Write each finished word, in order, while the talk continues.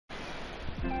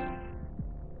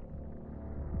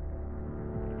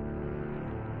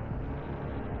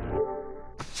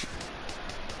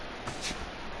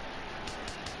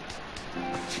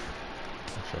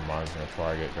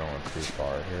target going too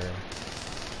far here.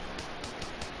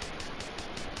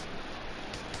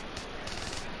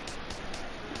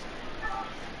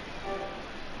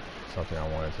 Something I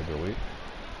wanted to delete.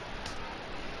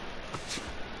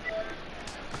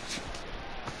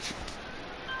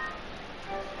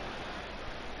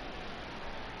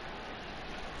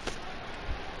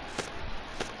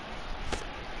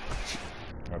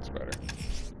 That's better.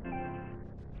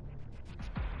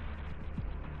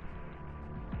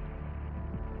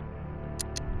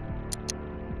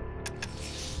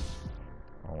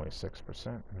 Only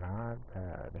 6%. Not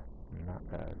bad.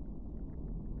 Not bad.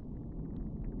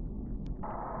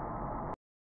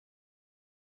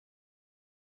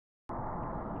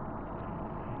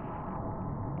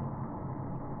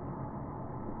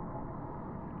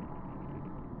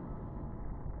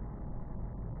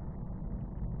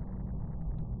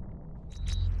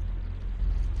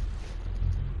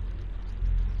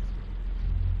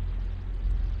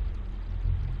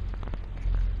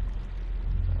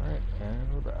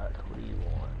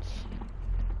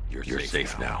 You're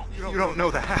safe now. You don't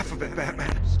know the half of it,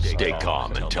 Batman. Stay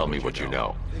calm and tell me what you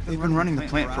know. They've been running the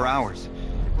plant for hours.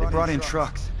 They brought in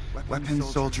trucks,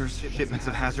 weapons, soldiers, shipments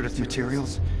of hazardous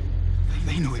materials.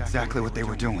 They knew exactly what they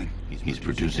were doing. He's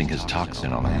producing his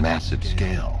toxin on a massive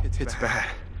scale. It's bad.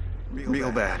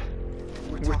 Real bad.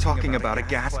 We're talking about a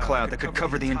gas cloud that could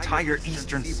cover the entire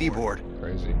eastern seaboard.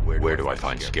 Crazy. Where do I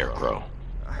find Scarecrow?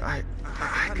 I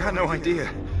got no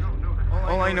idea.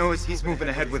 All I know is he's moving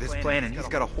ahead with his plan, and he's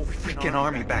got a whole freaking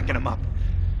army backing him up.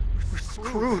 We're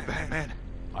screwed, Batman.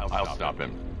 I'll stop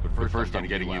him. But first I'm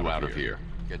getting you out of here.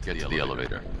 Get to the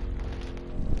elevator.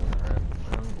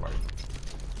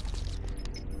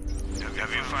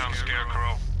 Have you found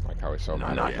Scarecrow? Like how we saw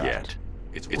him. Not yet.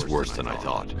 It's worse than I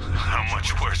thought. How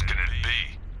much worse can it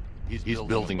be? He's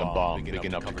building a bomb big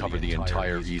enough to cover the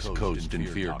entire East Coast in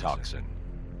fear toxin.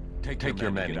 Take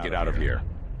your men and get out of here.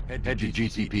 Head to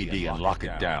GCPD and lock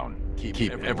it down.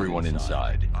 Keep everyone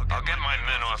inside. I'll get my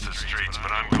men off the streets,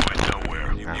 but I'm going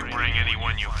nowhere. You bring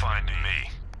anyone you find to me.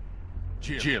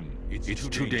 Jim, it's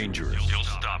too dangerous. You'll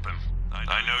stop him.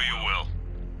 I know you will.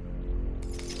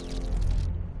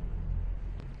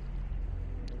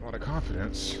 A lot of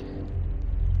confidence.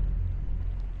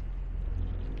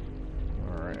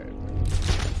 Alright. Now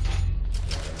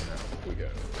we go.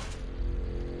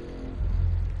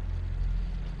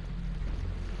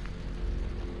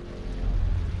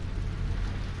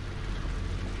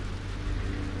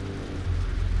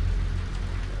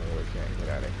 Oh, we can't get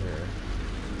out of here.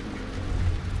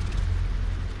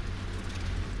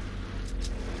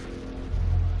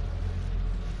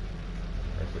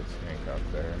 There's this handcuff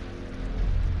there.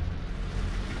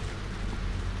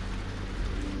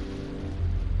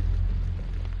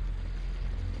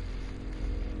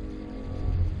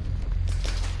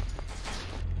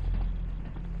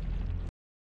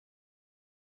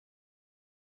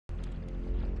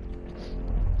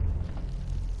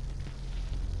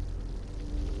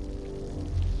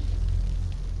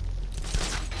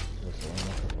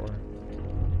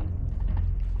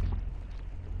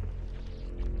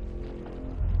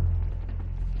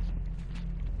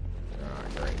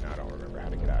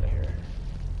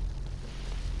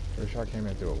 I came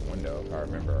in through a window, if I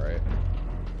remember right.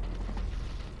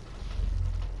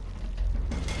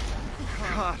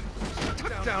 God,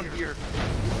 stuck down here.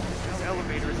 This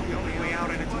elevator is the only way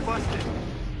out, and it's busted.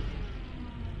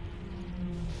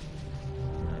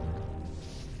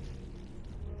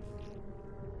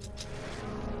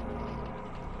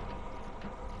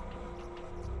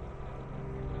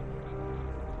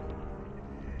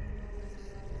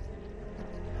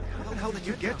 How the hell did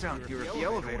you get down here if the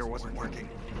elevator wasn't working?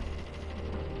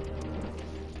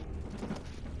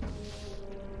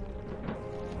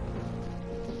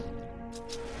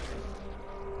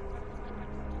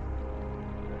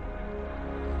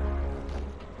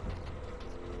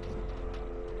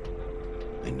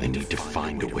 I need to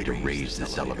find a way to raise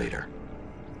this elevator.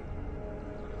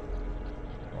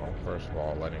 Well, first of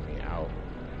all, letting me out.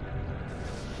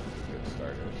 Good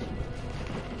starters.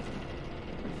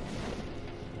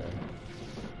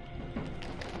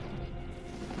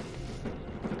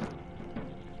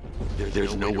 Okay.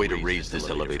 There's no way to raise this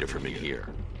elevator from in here.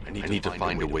 I need to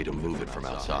find a way to move it from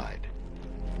outside.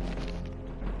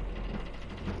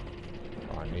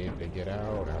 Oh, I need to get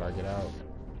out. How do I get out?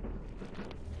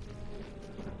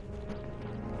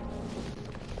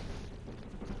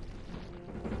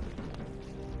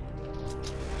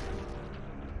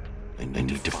 I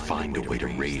need to find a way to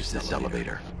raise this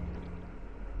elevator.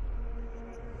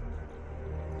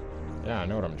 Yeah, I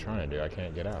know what I'm trying to do. I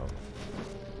can't get out.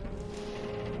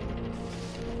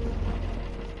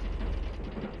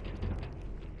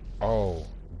 Oh,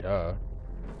 duh.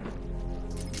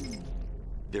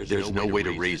 There's no way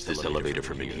to raise this elevator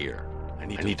from in here. I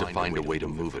need to find a way to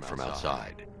move it from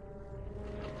outside.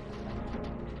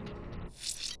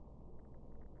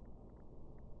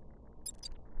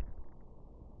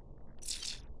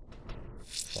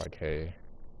 Like, hey.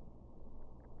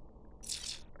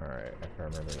 Alright, if I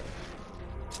remember that.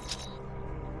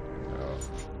 No,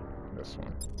 this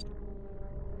one.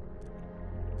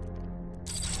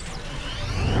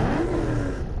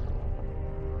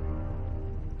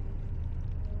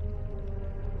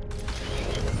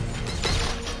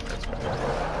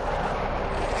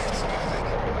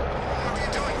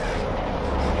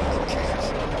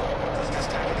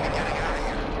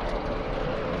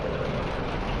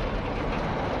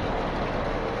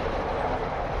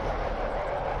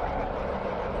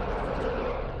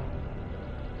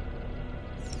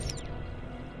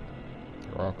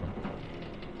 Welcome.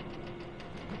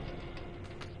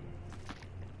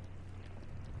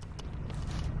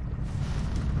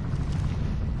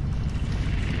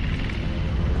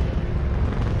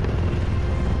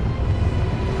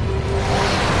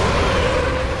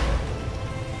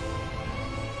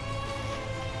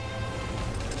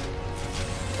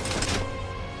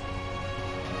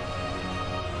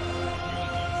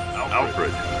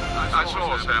 Alfred. I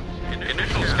saw, sir.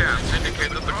 Initial scans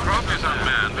indicate that the craft is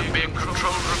unmanned and being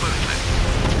controlled remotely.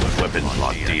 Weapons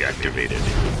lock deactivated.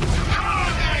 Come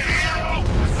on there, hero!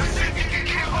 Let's see if you can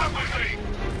keep up with me!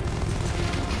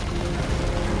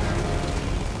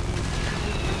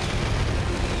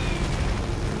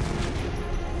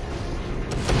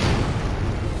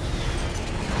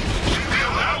 You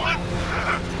feel that one?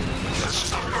 This is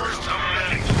the first of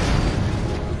many.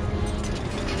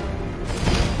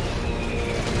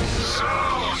 So,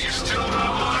 you still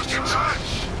not lost your touch?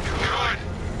 Good.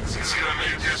 It's gonna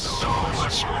make this so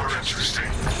much more interesting.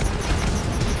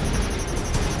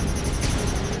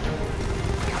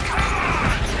 Come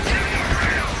on! Give me a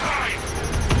real fight!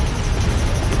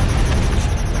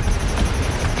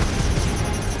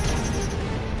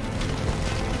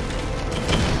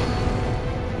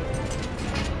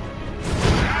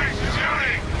 Nice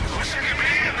shooting! Wish I could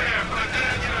be in there, but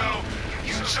then,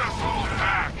 you should have pulled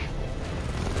back.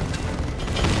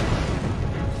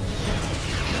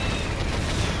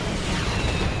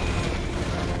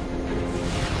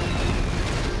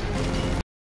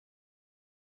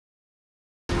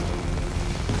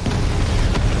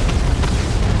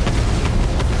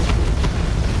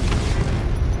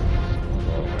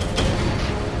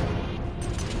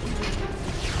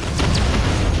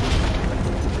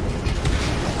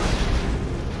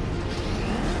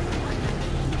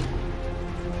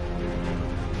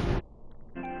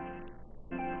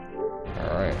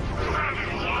 Alright.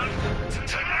 Everyone,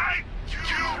 tonight you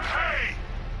pay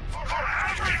for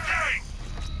everything!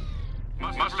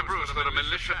 Master Bruce, there are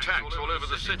militia tanks all over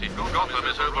the city. Gotham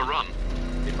is overrun.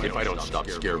 If I don't stop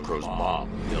Scarecrow's mob,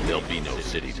 there'll be no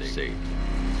city to save.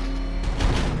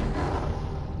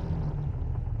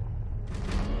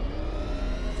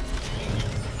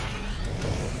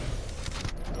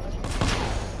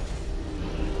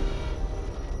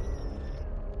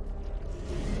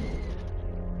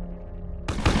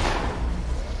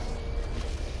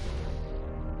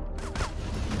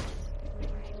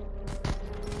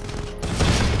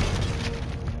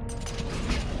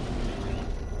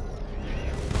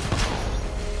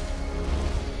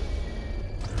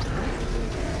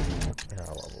 I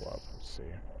gotta level up. Let's see.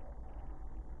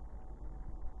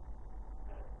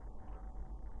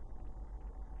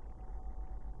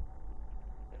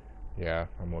 Yeah,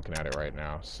 I'm looking at it right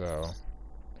now, so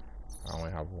I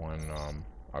only have one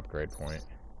upgrade point.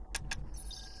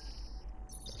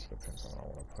 Just depends on what I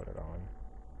want to put it on.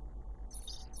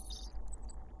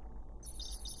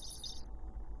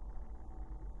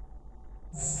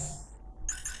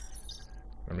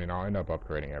 I mean, I'll end up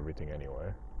upgrading everything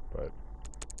anyway, but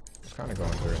I'm kind of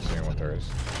going through and seeing what there is.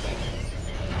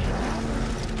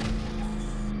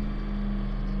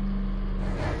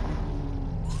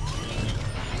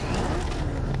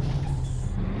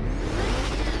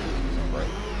 Right.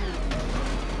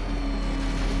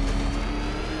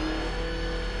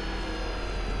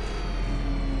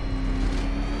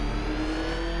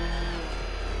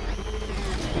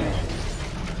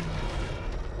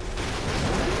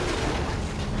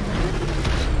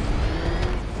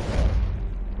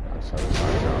 So it's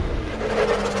nice out.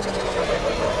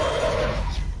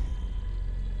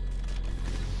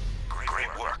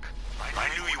 Great work. I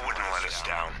knew you wouldn't let us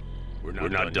down. We're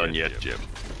not done yet, Jim.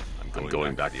 I'm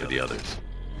going back for the others.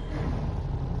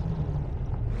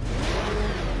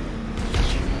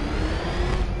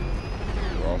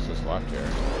 Who else is left here?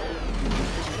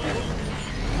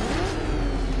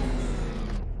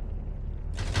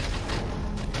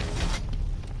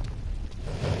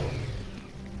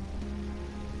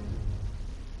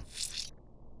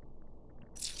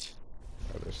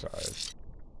 Other side.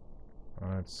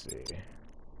 Let's see.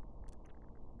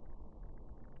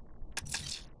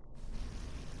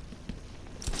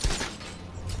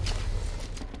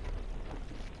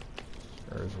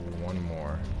 There's one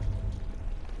more.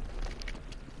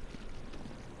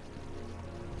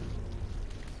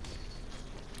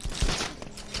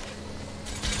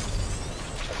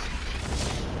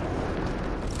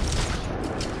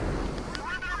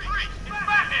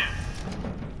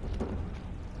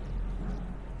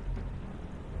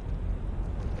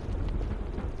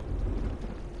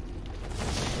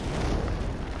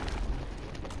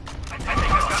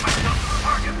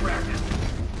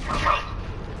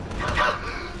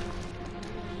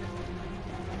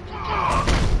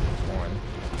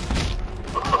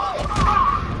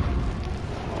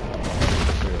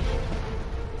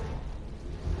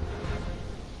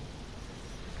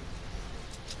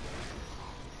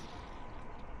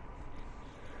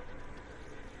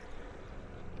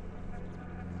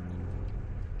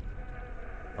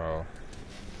 Oh.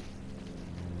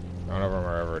 None of them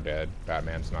are ever dead.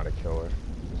 Batman's not a killer.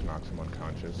 Just knocks him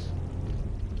unconscious.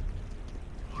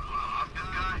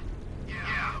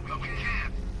 Yeah, but we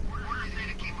can't. Orders say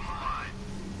to keep him alive.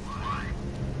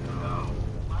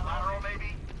 Lateral,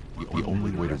 maybe? The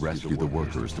only way to rescue the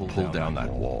worker is to pull down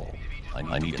that wall.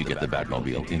 I need to get the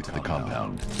Batmobile into the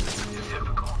compound.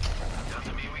 Difficult.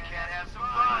 Doesn't mean we can't have some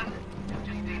fun.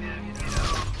 Just need to,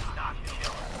 not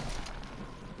kill.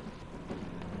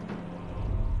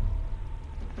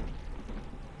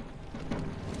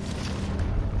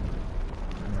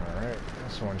 Alright,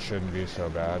 this one shouldn't be so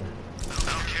bad. I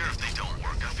don't care if they don't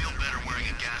work. I feel better wearing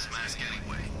a gas mask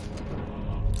anyway.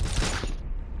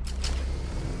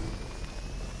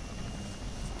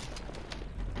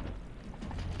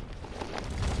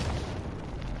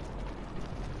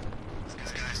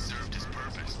 This guy served his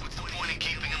purpose. What's the point in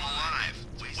keeping him alive?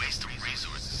 Waste of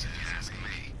resources, if you ask me.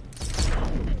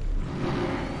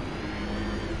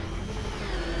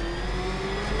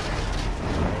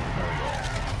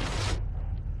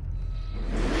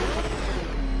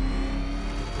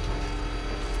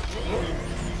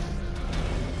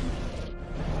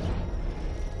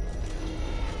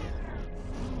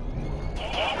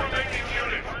 All remaining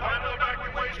units, final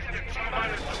evacuation in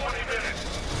T-minus 20 minutes.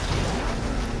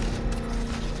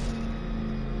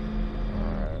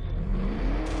 Alright.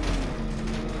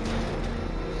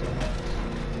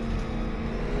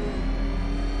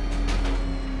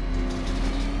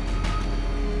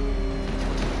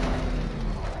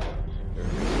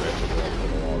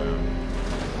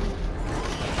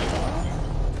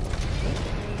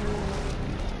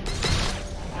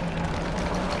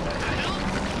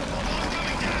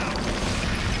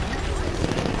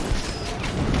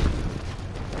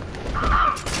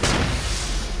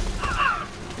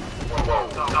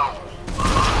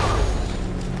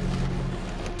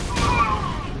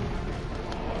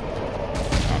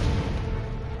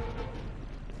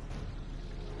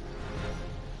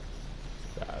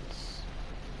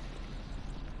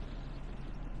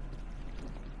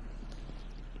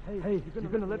 Hey, you're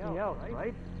gonna let me out,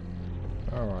 right?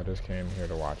 Oh, I just came here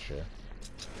to watch you.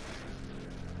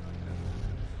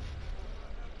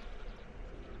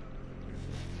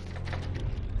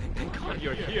 Thank God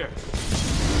you're here.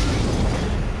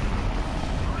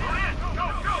 Go!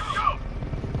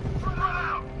 Run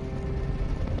out!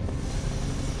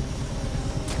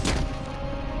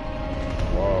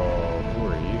 Whoa, who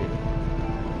are you?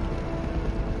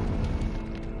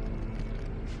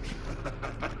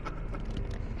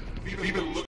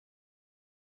 Even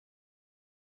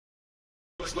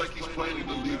looks like he's planning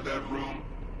to leave that room.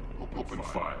 Open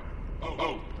fire.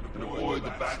 Oh, and avoid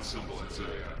the bat symbol. It's a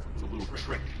little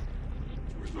trick.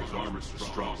 Where his armor's the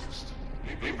strongest.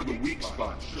 Aim for the weak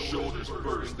spots, shoulders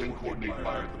first, then coordinate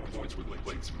fire at the points where the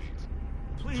plates meet.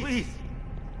 Please.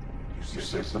 You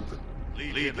say something?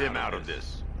 Leave him out of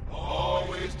this.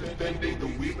 Always defending the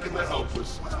weak and the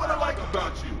helpless. That's what I like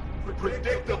about you.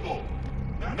 Predictable.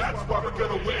 And that's why we're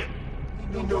gonna win.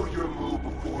 We know your move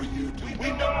before you do.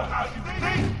 We know how you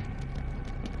think.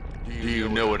 Do you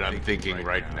know what I'm thinking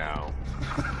right now?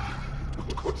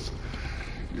 Of course.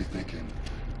 You're thinking,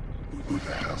 who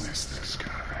the hell is this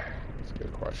guy? That's a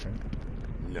good question.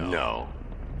 No.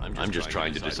 I'm just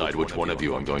trying to decide which one of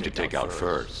you I'm going to take out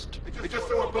first. Hey, just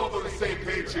so we're both on the same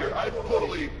page here, I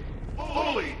fully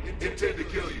intend to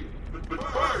kill you. But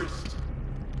first,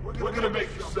 we're gonna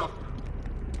make you suffer.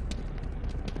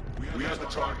 We have the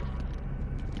target.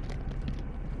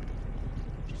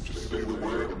 stayed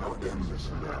aware and now enemies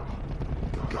are now.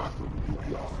 Gotham will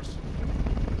be ours.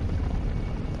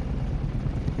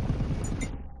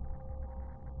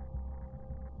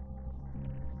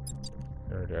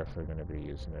 They're definitely going to be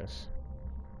using this.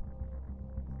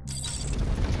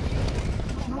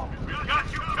 We got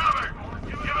you covered!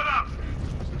 You give it up!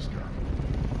 This guy.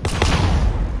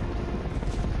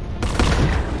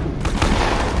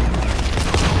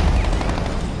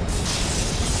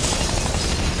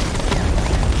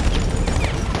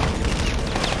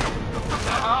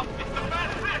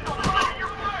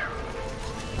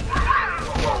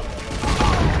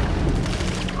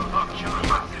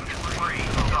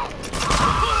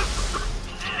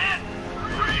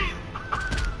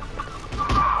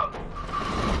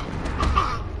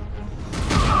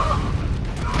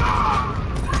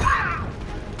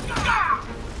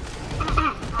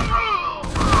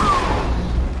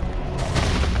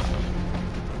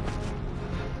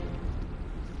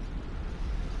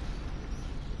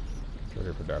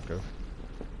 Very productive.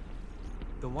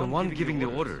 The one giving the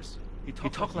orders. He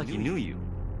talked like he knew you.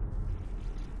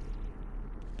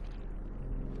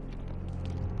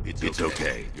 It's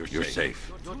okay. You're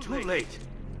safe. You're too late.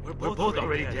 We're both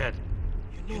already dead.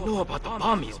 You know about the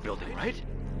bomb he's building, right?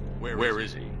 Where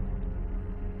is he?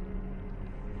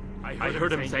 I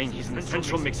heard him saying he's in the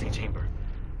central mixing chamber.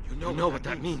 You know what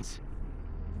that means.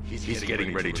 He's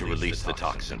getting ready to release the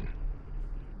toxin.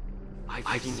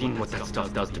 I've seen what that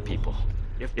stuff does to people.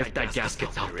 If that gas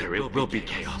gets out there, it will be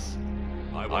chaos.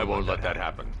 I won't let that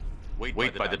happen. Wait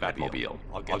by the Batmobile.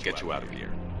 I'll get you out of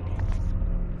here.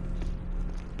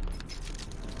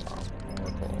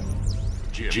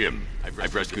 Jim,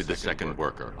 I've rescued the second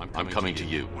worker. I'm coming to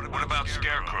you. What about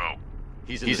Scarecrow?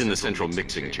 He's in the central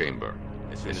mixing chamber.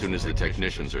 As soon as the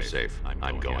technicians are safe,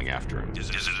 I'm going after him.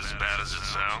 Is it as bad as it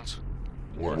sounds?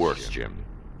 Worse, Jim.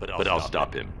 But I'll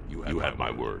stop him. You have my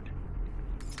word.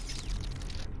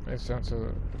 It sounds so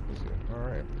easy.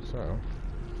 Alright, so on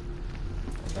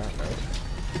that note.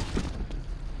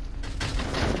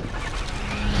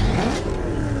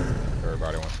 If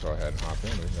everybody wants to go ahead and hop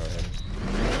in, we can go ahead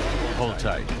and... Hold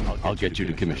tight. I'll get you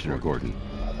to Commissioner Gordon.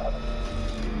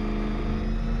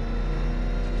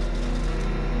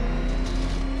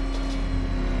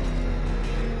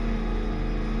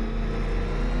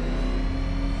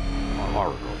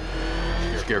 Oracle.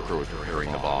 Scarecrow is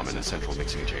preparing the bomb in the central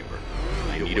mixing chamber.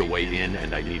 I need a way in,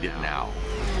 and I need it now.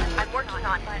 I'm working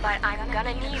on it, but I'm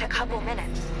gonna need a couple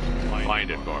minutes.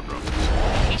 Find it, Barbara.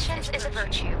 Patience is a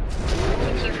virtue.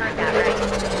 You've heard that, right?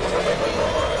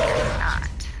 You're not.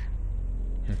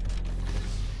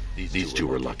 These two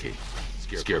were lucky.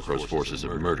 Scarecrow's forces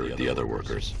have murdered the other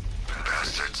workers.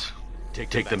 Bastards.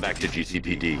 Take them back to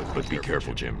GCPD, but be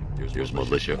careful, Jim. There's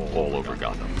militia all over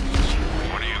Gotham.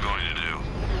 What are you going to do?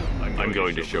 I'm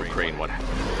going to show Crane what happened.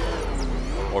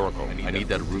 Oracle, I need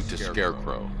that route to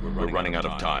Scarecrow. We're running out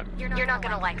of time. You're not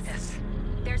gonna like this.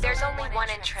 There's only one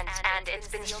entrance, and it's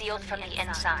been sealed from the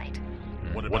inside.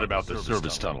 What about the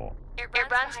service tunnel? It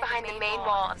runs behind the main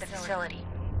wall of the facility.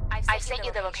 I've sent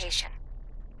you the location.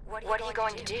 What are you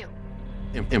going to do?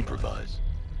 Improvise.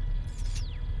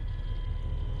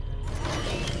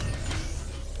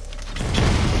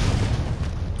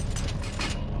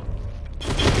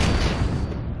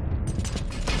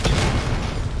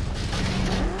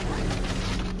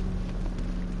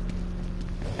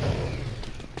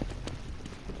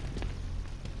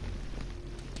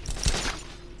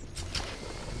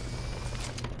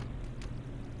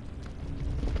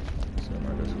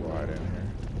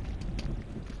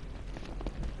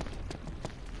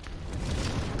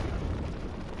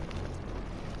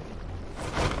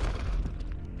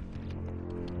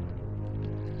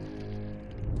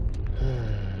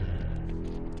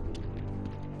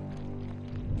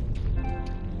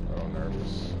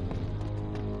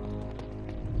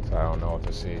 I don't know what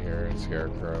to see here, and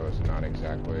Scarecrow is not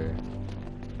exactly...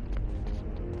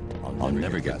 I'll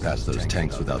never get past those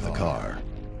tanks without the car.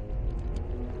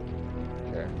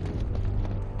 Okay.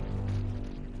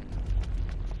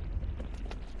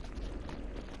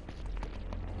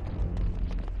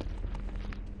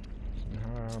 So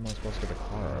how am I supposed to get the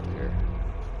car up here?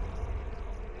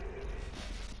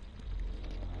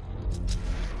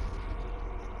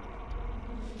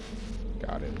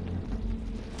 Got it.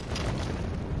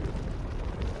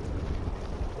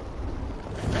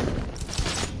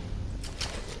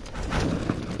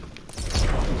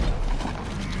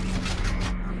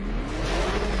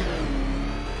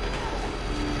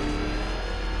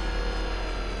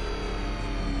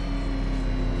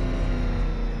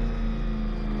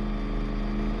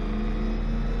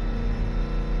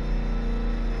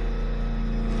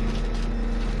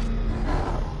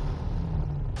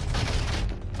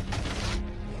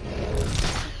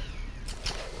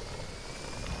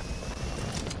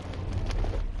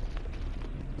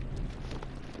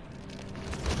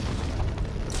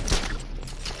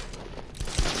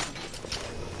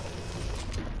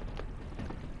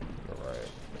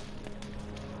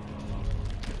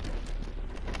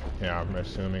 Yeah, I'm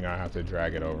assuming I have to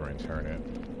drag it over and turn it.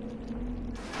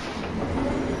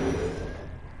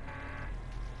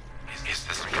 Is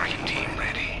the spring team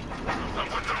ready? I'm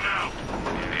with them now.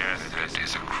 Yes, that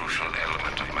is a crucial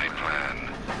element of my plan.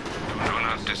 Do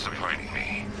not disappoint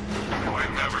me. I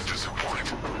never disappoint.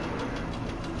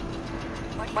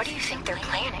 What do you think they're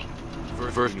planning?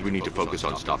 First, we need to focus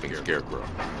on stopping Scarecrow.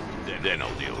 Then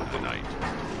I'll deal with the Knight.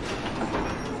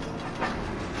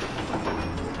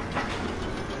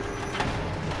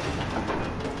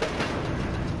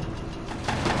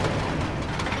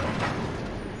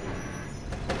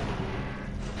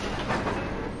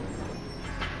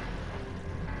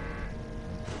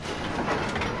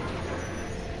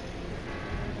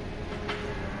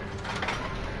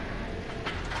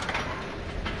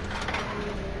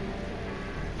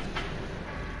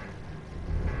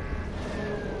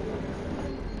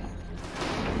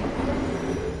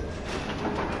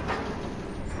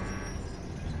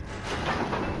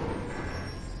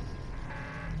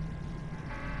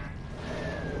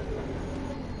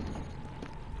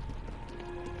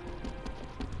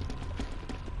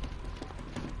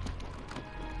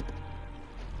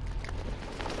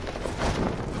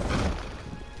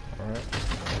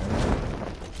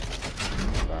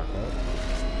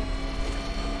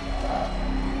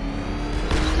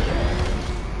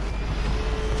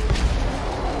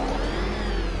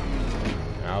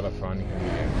 Now the fun can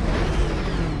begin.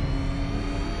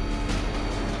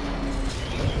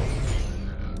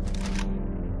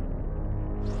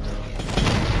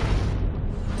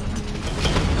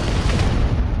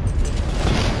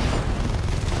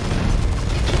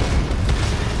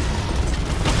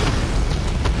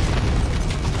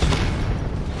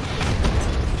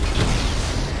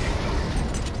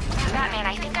 Batman,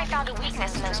 I think I found a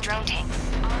weakness in those drone tanks.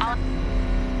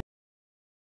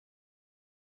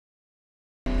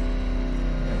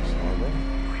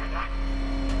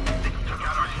 Took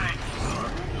out our tank.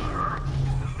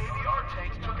 Maybe our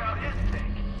tanks took out his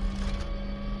tank.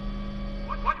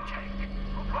 What tank?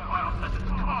 Profile says it's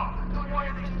a car. Why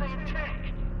are they saying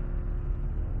tank?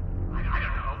 I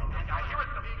don't know. I hear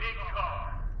it's a big car.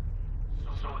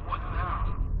 So what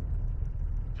now?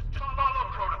 Just follow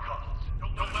protocols.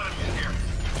 Don't let him scare you.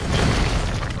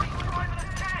 What's driving a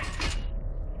tank?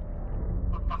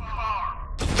 A car.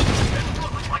 That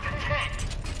looks like a tank.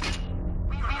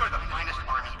 We are the finest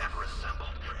army ever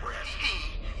assembled, whereas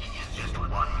he is just one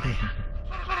man.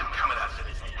 Let him come at us in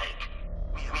his tank.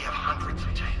 We have hundreds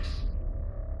of tanks.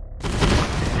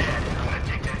 Instead, I'm gonna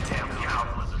take that damn cowl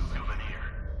as a souvenir.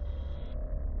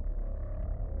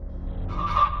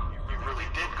 You really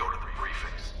did go to the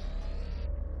briefings.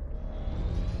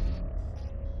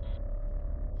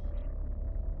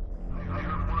 I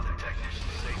heard one of the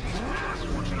technicians say these masks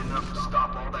won't be enough to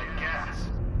stop all that gas.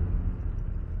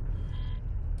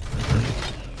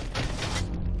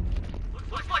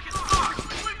 Looks like it's locked!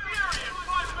 Quick Fury and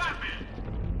find Batman!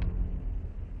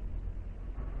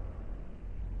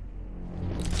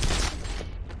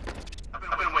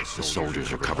 I've been waiting. The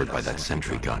soldiers are covered by that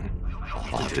sentry gun.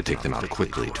 I'll have to take them out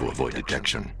quickly to avoid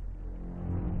detection.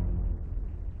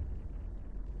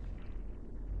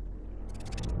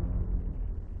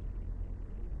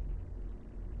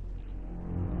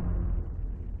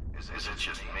 Is it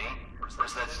just me? Or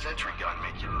does that sentry gun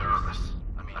make you nervous?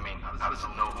 I mean, how does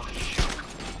it know who to shoot?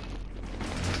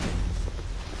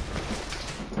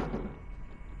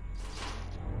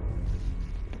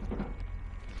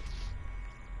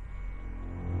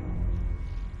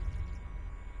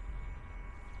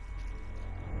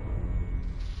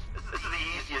 This is the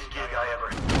easiest gig I ever...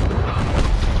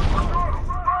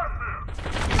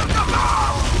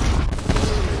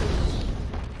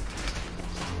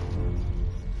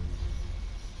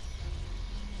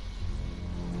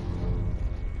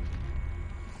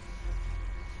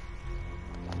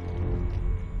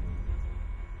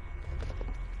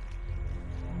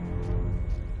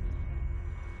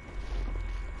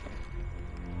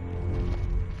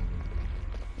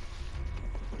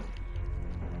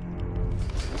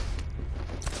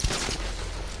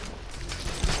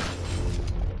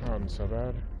 Not so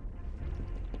bad.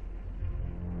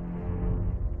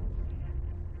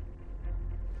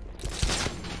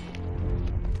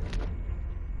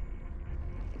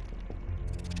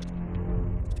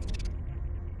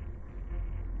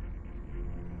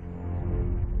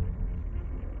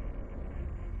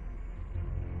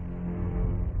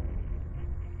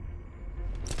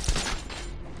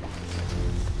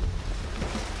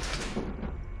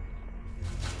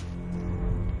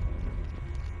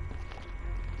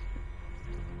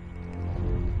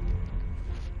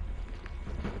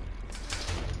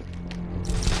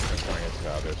 The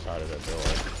other side of the door.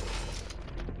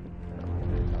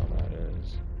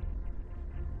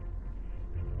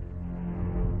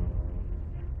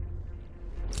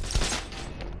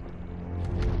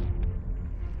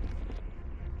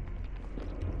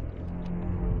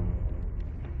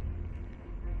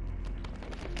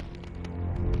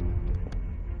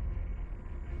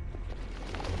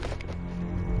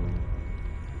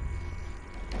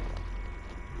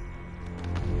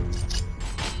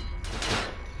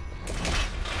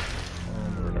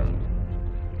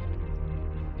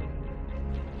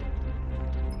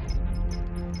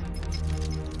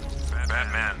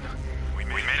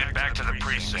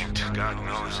 God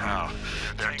knows how.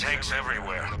 There are tanks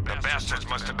everywhere. The bastards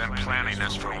must have been planning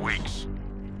this for weeks.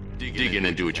 Dig in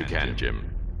and do what you can, Jim.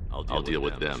 I'll deal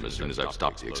with them as soon as I've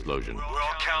stopped the explosion. We're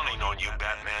all counting on you,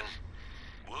 Batman.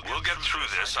 We'll get through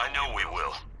this, I know we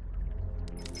will.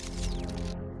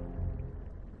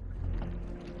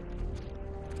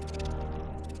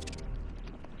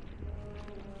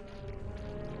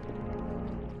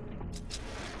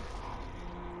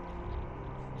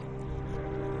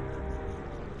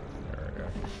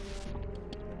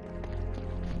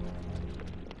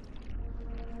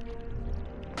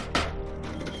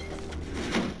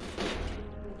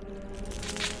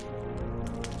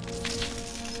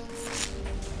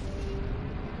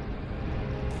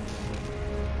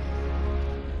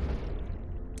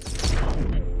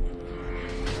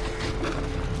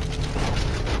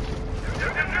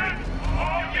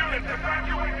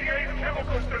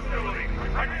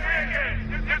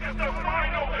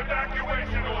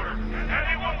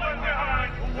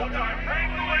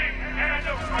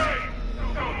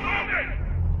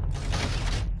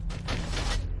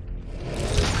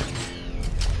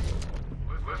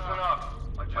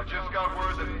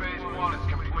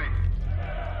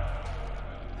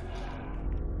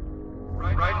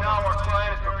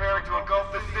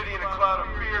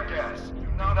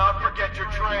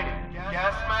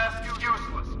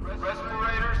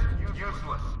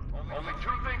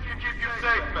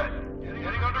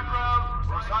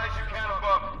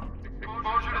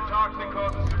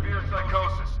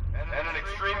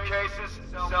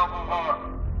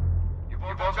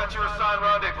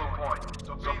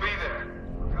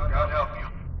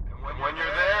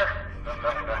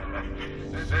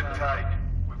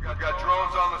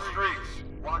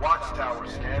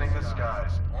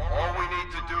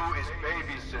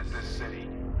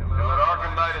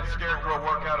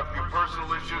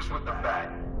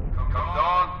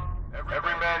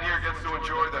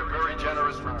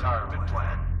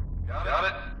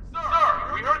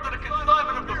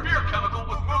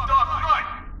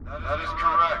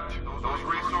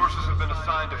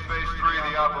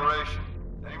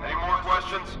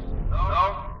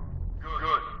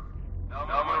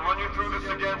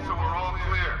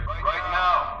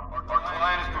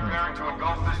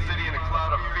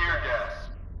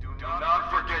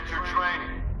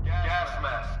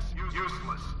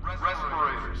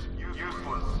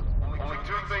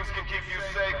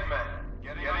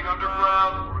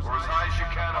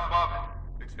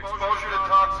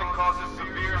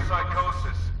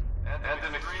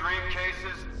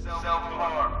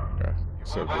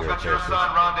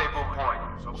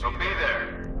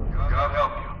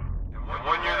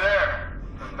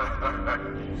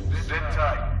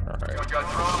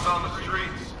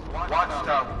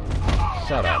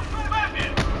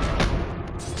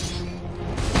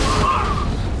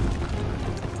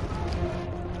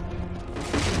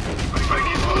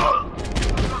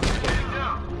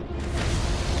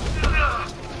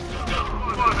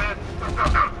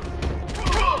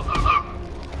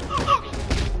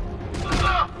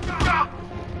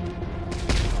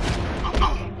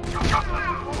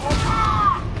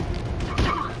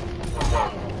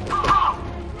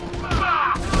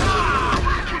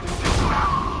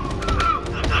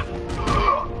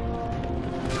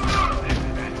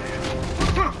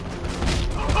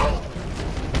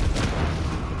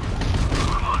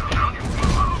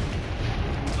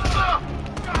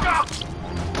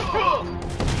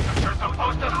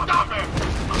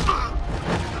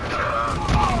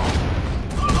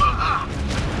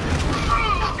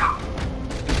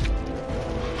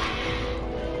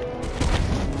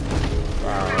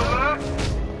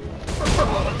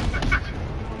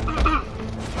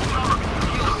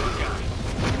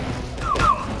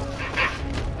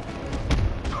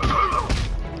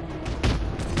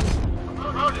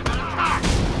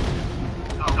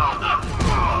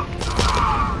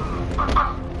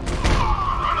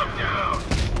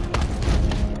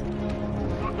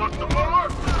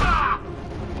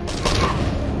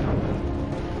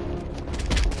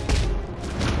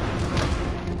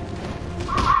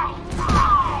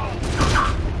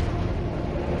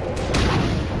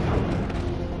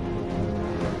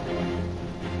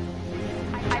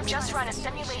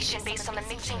 Based on the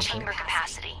mixing chamber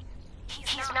capacity.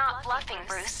 He's not bluffing,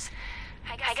 Bruce.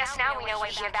 I guess now we know why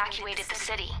he evacuated the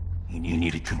city. You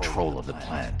needed control of the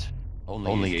plant.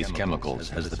 Only Ace Chemicals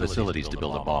has the facilities to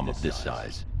build a bomb of this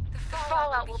size. The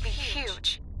fallout will be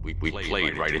huge. We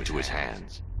played right into his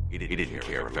hands. He didn't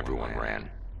care if everyone ran.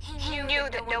 He knew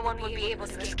that no one would be able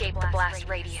to escape the blast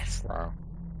radius. Wow.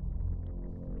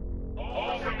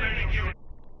 All remaining units.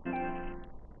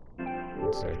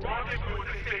 Safety. Rendezvous with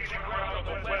the staging ground of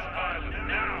the West Island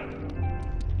now.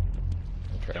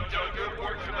 Okay. Good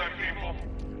work tonight, people.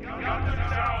 Got the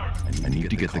tower. I need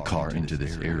to get the car into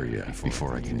this area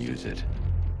before I can use it.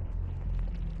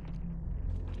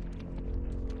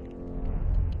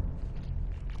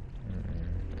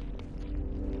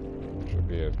 Should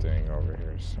be a thing over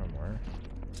here somewhere.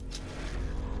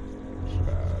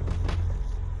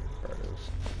 There it is.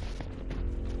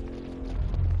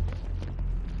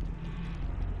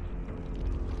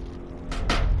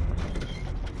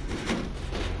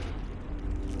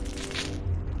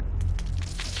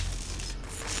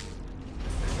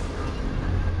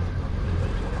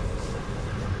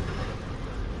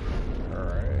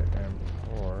 Alright, and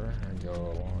before I go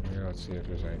along here, let's see if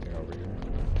there's anything over here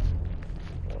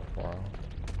worthwhile.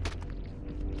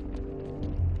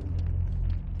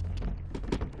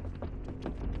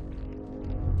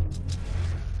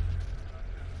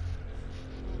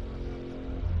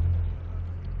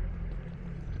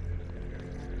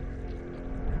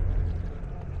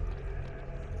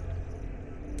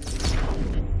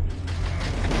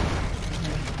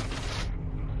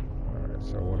 Alright,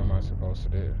 so what am I supposed to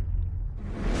do?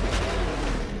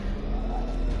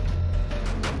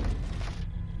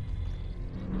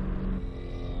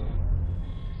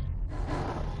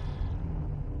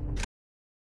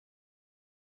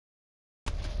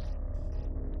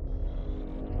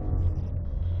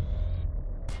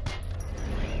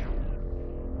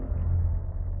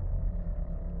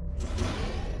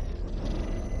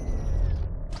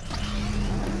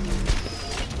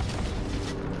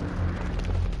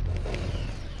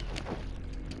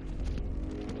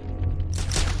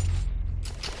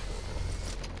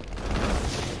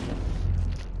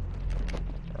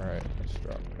 Alright, let's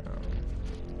drop down.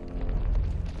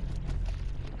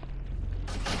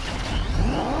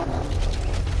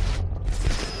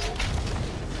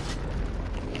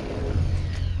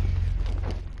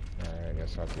 Alright, I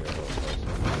guess I'll have to get a little closer.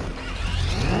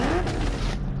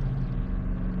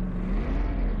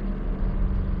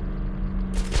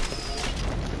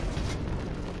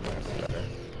 That's better.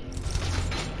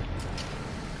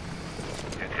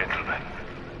 Gentlemen,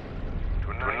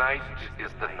 tonight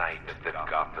is the night that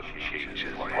Gotham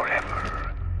changes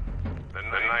forever. The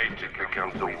night it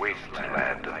becomes a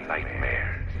wasteland of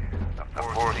nightmares, a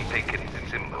forsaken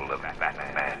symbol of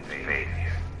Batman's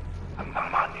failure, a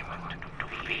monument to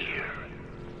fear.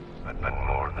 But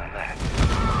more than that,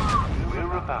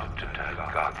 we're about to turn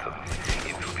Gotham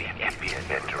into the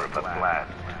epicenter of a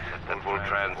blast that will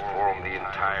transform the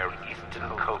entire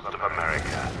eastern coast of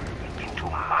America into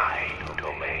my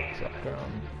domain.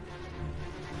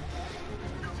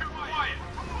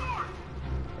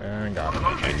 And got him.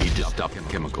 I need to stop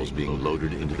chemicals being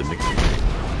loaded into the mixer.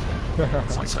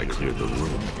 Once I clear the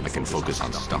room, I can focus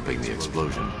on stopping the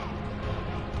explosion.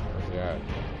 Where's he at?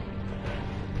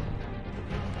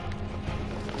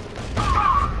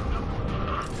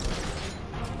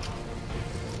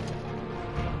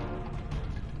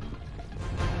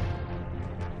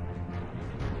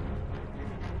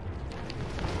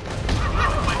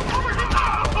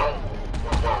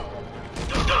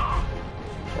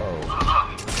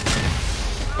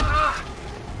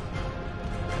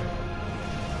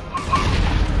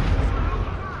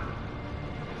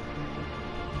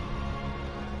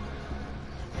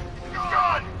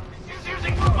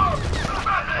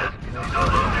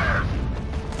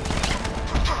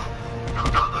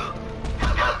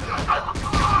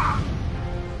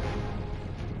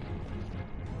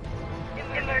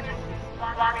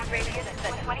 Blast radius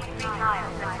at 23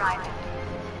 miles and driving.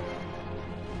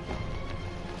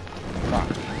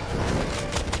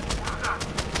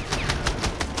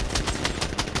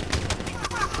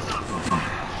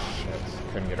 Shit,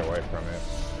 couldn't get away from it.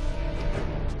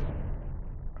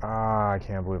 Ah, I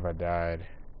can't believe I died.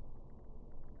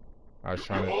 I was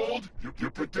trying to... You're old,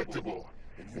 you're predictable,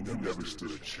 and you never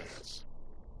stood a chance.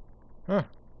 Huh.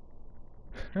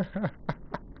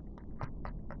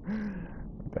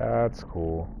 That's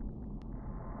cool.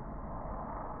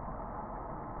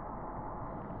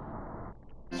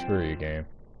 Screw you, game.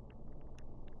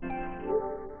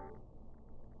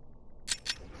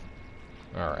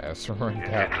 Alright, let's run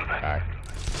that back.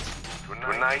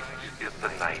 Tonight is the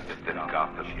night that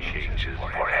Gotham changes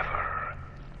forever.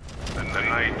 And the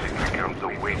night becomes a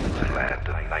wasteland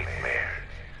of nightmares,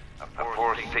 a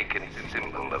forsaken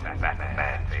symbol of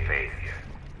Batman's failure,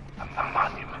 a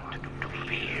monument to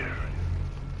fear.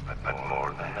 But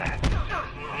more than that,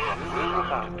 we're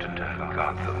about to turn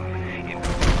Gotham into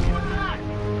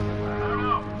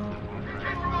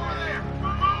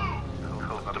the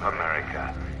coast of America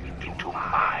into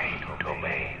my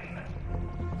domain.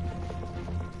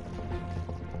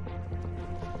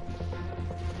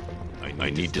 I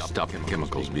need to stop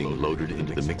chemicals being loaded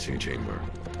into the mixing chamber.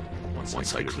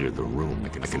 Once I clear the room, I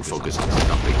can focus on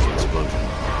stopping the explosion.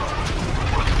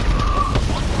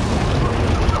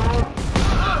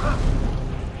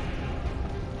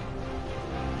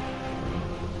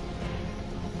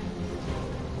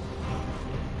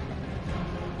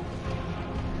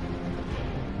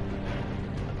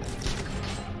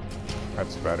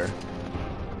 That's better.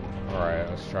 Alright,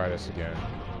 let's try this again.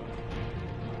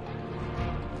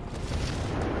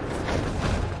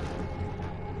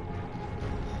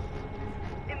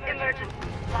 Emergency.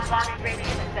 Blast radius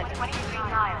is at 23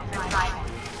 miles from driving.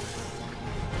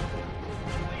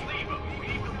 Leave him. We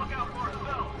need to look out for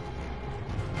ourselves.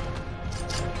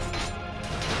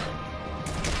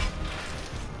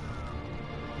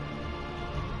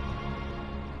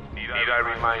 Need I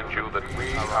remind you that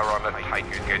we are on a tight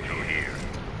schedule here?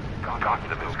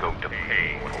 Gotham is going to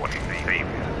pay for what his savior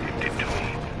did to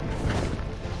me.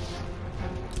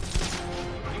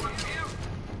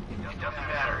 It doesn't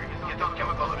matter. Get those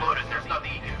chemicals loaded. There's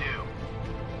nothing you can do.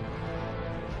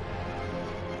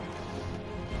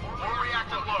 More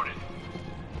reactor loaded.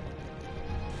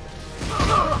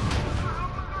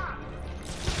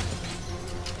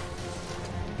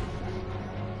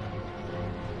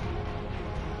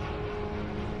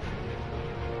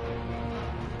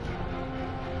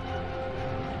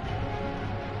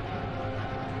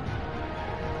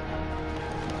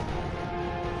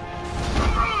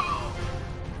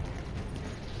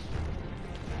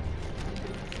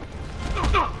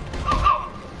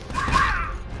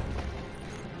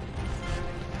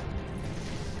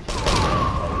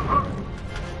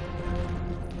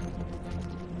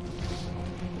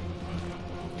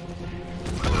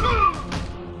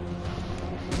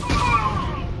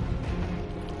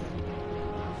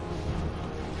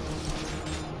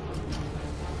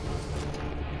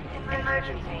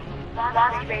 Emergency.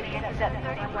 Blast radius is at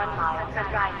 31 miles from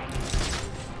driving.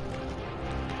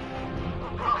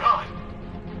 Oh, God.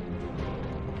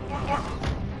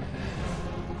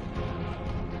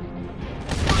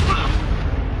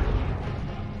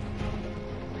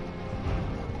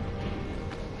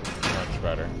 Much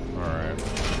better. Alright.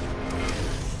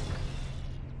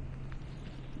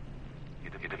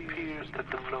 It appears that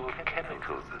the flow of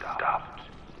chemicals has stopped.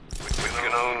 Which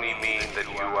can only mean that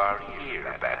you are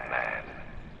here, Batman.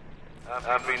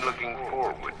 I've been looking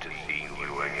forward to seeing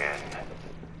you again.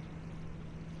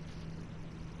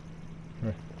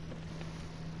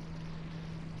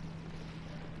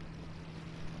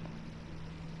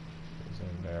 He's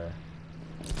in there.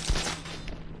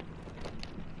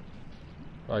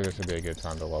 I guess it'd be a good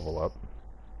time to level up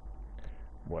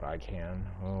what I can.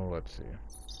 Oh, let's see.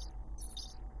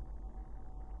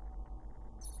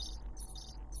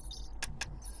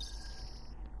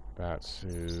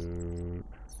 Batsuit.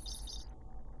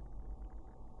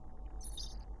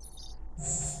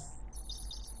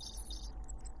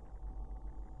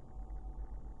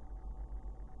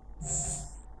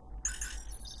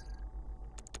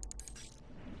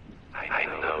 I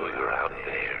know you're out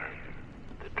there.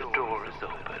 The door is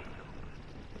open.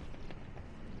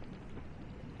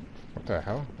 What the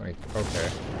hell? Like, okay.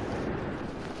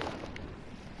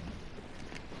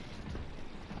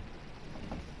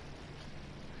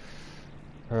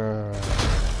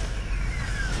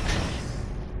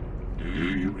 Do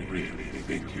you really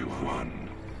think you won?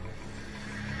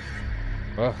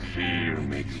 Ugh. Fear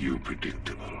makes you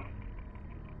predictable.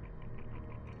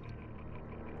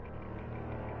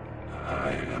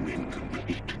 I am in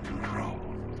complete control.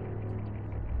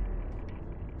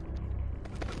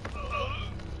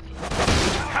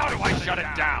 How do I shut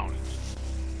it down?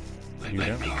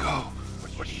 Let me go.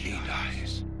 She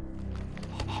dies.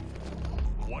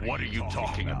 What are you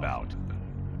talking about?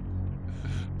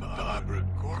 Barbara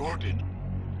Gordon.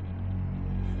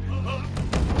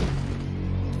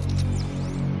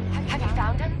 Have you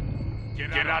found him?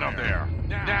 Get out of there!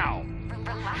 Now!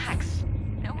 Relax.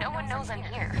 No one knows I'm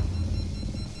here.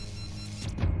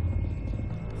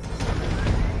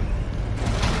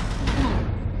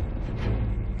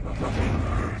 Nothing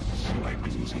hurts like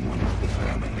losing one of the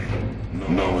family.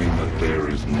 Knowing that there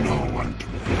is no one to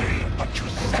blame but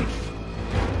yourself.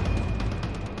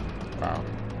 Wow.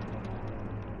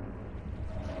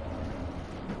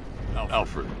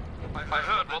 Alfred. I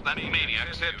heard what that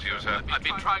maniac said to you, sir. I've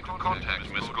been trying to contact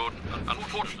Miss Gordon,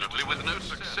 unfortunately with no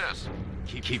success.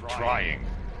 Keep trying.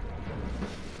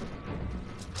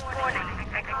 Warning.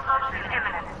 Explosion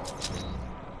imminent.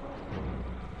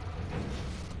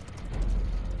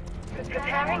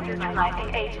 Preparing to neutralize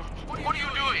the agent. What are you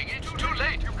doing? It's too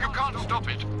late. You can't stop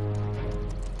it.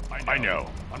 I know.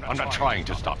 I'm not trying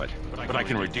to stop it, but I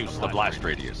can reduce the blast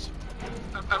radius.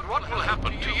 And what will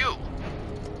happen to you?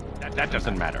 That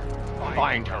doesn't matter.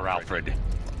 Find her, Alfred.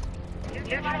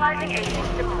 Neutralizing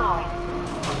agents deployed.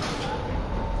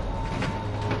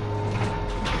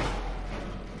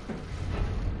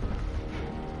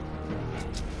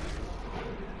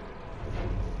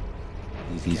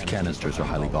 These canisters are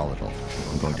highly volatile.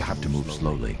 I'm going to have to move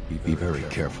slowly. Be very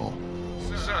careful.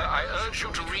 Sir, I urge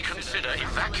you to reconsider.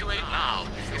 Evacuate now.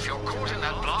 If you're caught in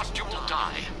that blast, you will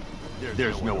die.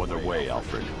 There's no other way,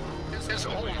 Alfred. There's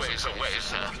always a way,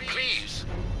 sir. Please.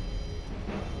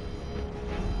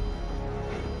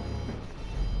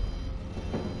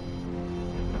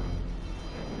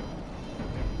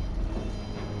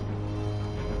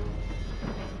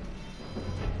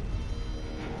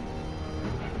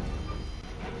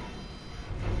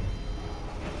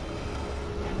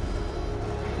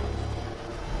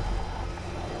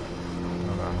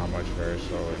 Very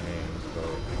slow it means, but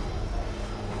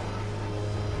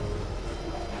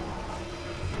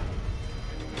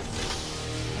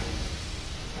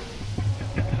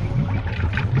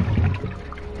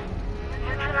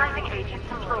Neutralizing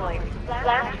agents employed.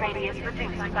 Blast radius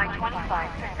reduced by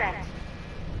 25%.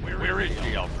 Where is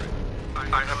she, Alfred?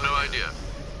 I have no idea.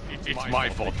 It's my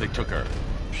fault they took her.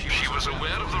 She was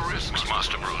aware of the risks,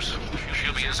 Master Bruce.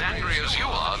 She'll be as angry as you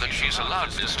are that she's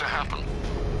allowed this to happen.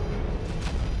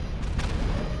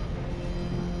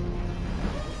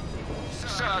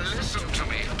 Sir, listen to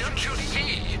me. Don't you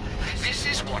see? This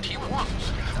is what he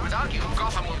wants. Without you,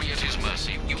 Gotham will be at his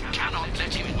mercy. You cannot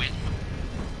let him win.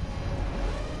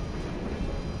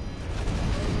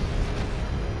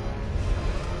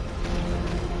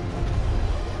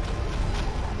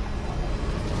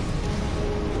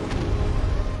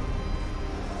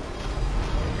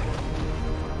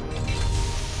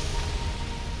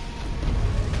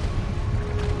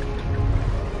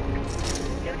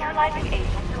 Neutralizing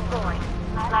agents deployed.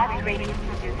 Blast radius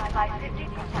reduced by 50%.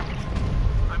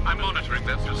 I'm monitoring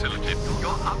that facility. You're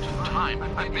out of time.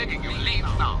 I'm begging you, leave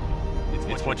now.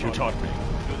 It's what you taught me.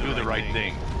 Do the right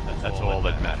thing. That's all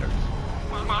that matters.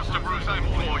 Master Bruce, I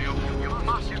implore you. You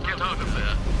must get out of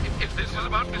there. If this is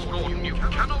about Miss Gordon, you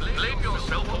cannot blame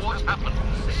yourself for what's happened.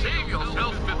 Save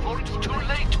yourself before it's too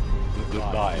late.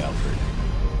 Goodbye, Alfred.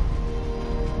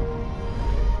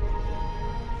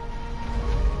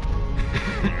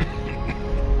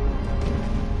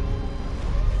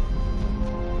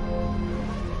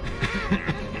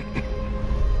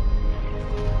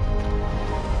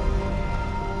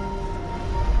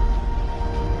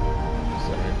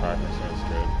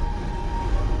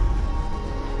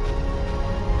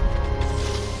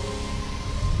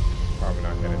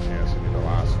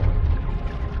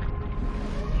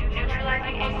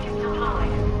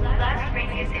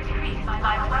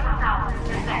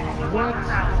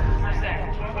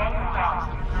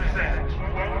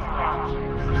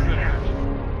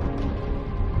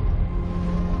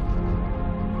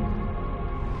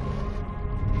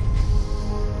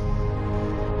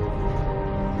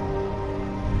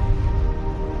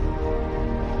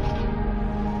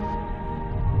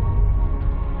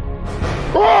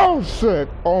 Oh shit!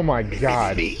 Oh my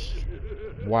god!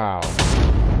 Wow.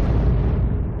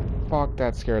 Fuck,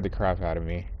 that scared the crap out of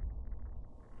me.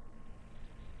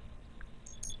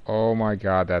 Oh my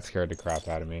god, that scared the crap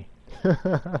out of me.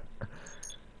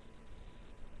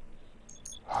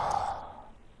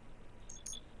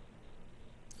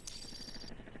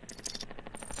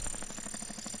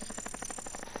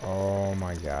 Oh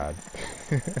my god.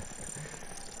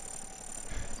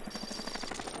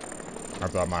 I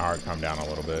thought my heart come down a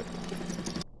little bit.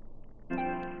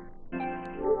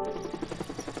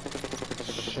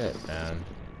 Shit, man.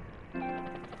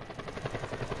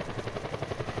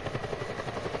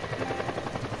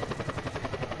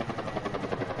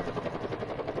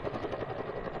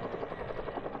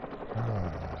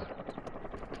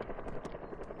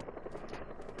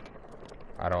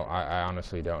 I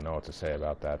honestly don't know what to say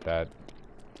about that. That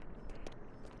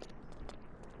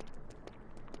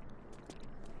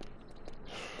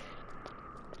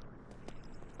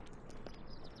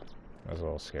was a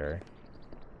little scary.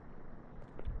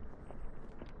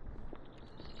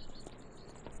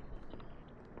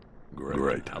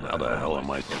 Great. How the hell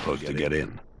am I supposed to get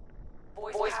in?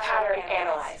 Voice pattern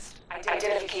analyzed.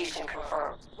 Identification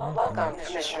confirmed. Welcome,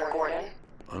 Commissioner Gordon.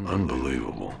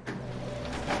 Unbelievable.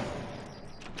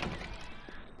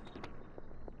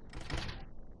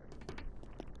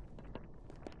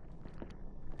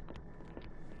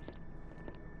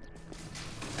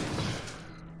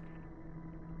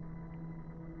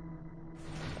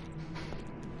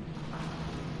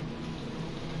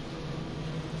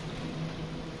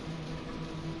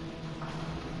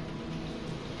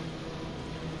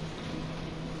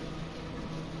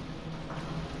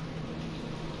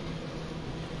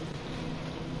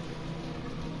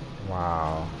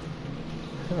 Wow.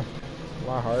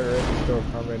 My heart rate is still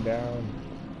coming down.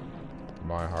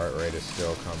 My heart rate is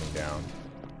still coming down.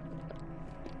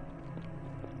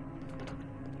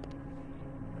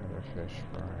 Another fish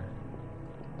fry.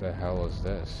 The hell is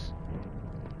this?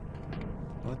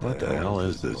 What the hell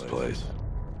is this place?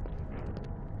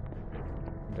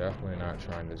 Definitely not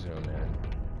trying to zoom in.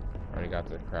 Already got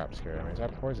the crap scared. I mean, is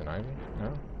that poison ivy?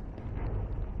 No?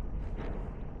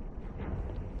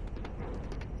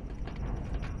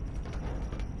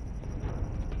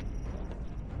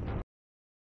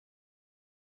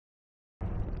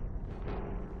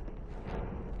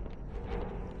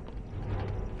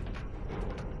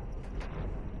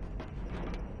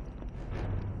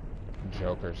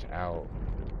 Joker's out.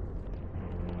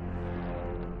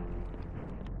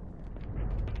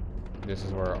 This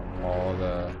is where all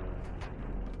the...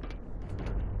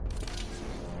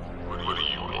 What do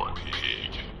you want,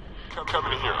 pig?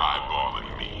 Coming in here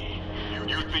eyeballing me.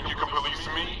 You think you can police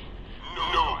me?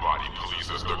 Nobody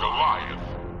polices the Goliath.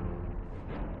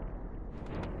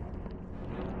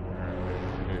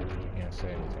 You can't say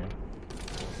anything.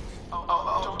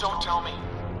 Don't tell me.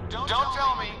 Don't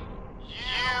tell me.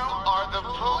 You are the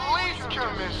police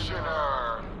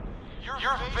commissioner.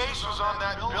 Your face was on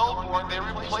that billboard they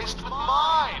replaced with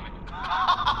mine.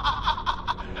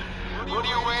 What are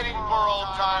you waiting for,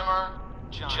 old-timer?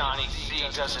 Johnny C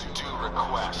doesn't do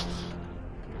requests.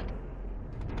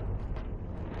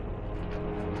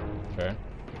 Okay.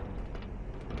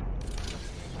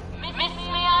 Miss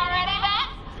me already,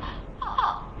 Beth?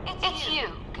 Oh, it's you,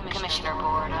 Commissioner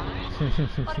Boredom.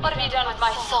 What have you done with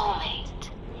my soulmate?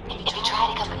 If you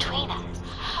try to come between us,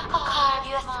 I'll carve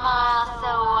you a smile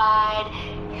so wide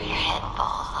your head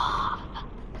falls off.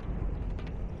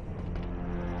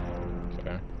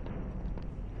 Okay.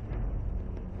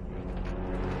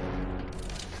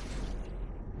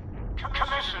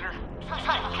 Commissioner,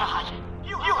 thank God.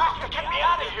 You have to get me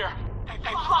out of here.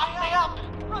 They locked me up,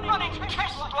 running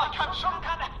tests like I'm some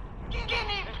kind of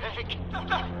guinea pig.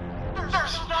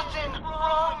 There's nothing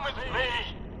wrong with me.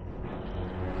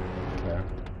 Okay.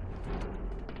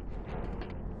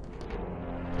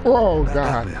 Oh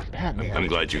God, Batman. I'm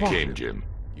glad you Fuck. came, Jim.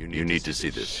 You need to see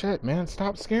this. Shit, man,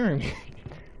 stop scaring me.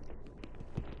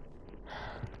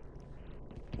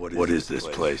 What is this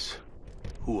place?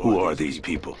 Who are these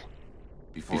people?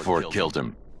 Before it killed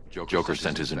him, Joker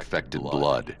sent his infected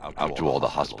blood out to all the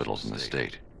hospitals in the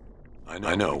state.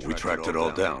 I know, we tracked it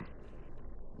all down.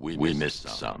 We missed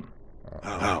some.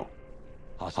 How?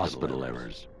 Hospital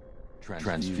errors.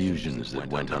 Transfusions that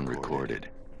went unrecorded.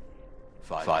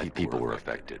 5 people were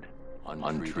affected.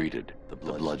 Untreated. The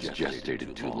blood's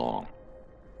gestated too long.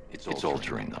 It's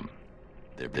altering them.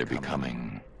 They're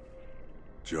becoming...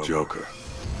 Joker.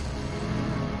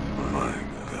 My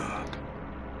God.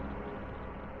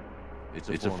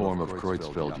 It's a form of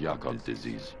Creutzfeldt-Jakob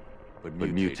disease, but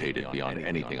mutated beyond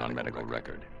anything on medical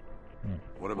record.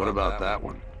 What about that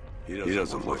one? He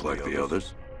doesn't look like the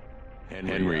others.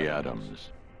 Henry Adams.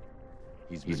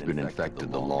 He's been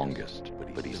infected the longest,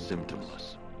 but he's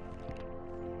symptomless.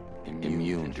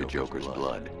 Immune to Joker's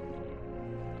blood.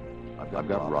 I've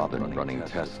got Robin running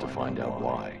tests to find out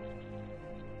why.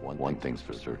 One thing's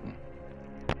for certain.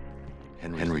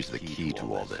 Henry's the key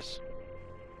to all this.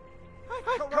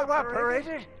 I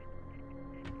cooperated.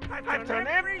 I've done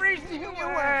everything you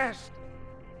asked.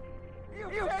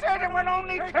 You said it would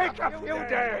only take a few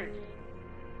days.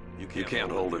 You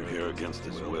can't hold him here against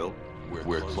his will.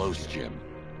 We're close, Jim.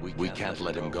 We can't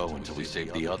let him go until we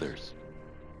save the others.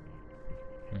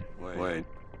 Wait.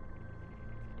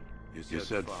 You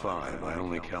said 5. I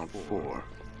only count 4.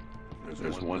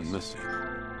 There's one missing.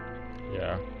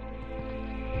 Yeah.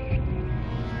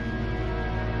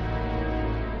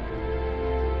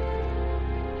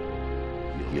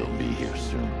 You'll be here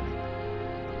soon.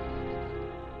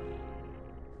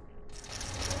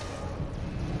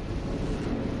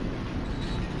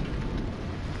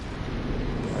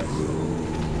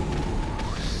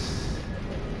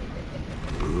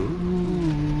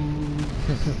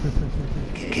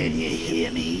 Can you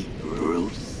hear me,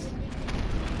 Bruce?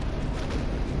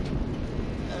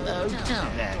 Oh,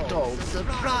 don't act all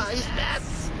surprised,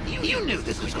 Bats. You knew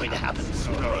this was going to happen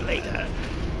sooner or later.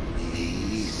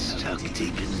 He's stuck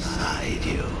deep inside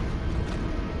you.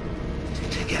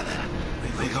 Together,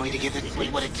 we're going to give it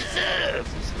what it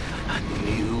deserves. A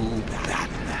new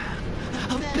Batman.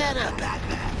 A better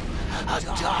Batman. A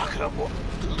darker one.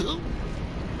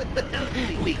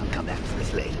 We can come back to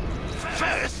this later.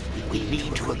 First, we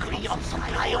need to agree on some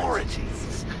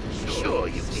priorities. Sure,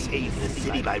 you've saved the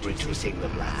city by reducing the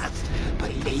blast,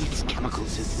 but Ace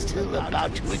Chemicals is still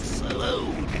about to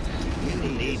explode. You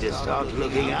need to start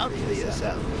looking out for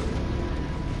yourself.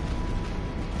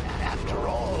 After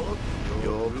all,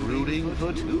 you're brooding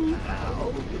for two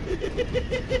now.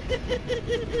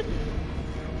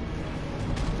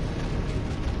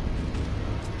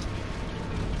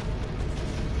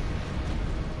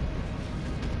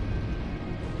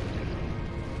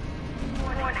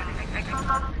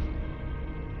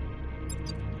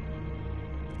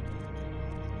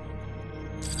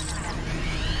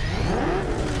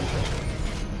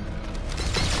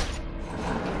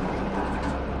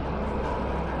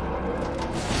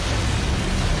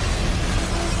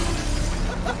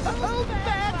 Oh,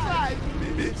 Max, I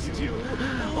missed you.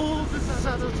 All the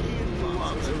subtlety and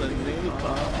nuance of a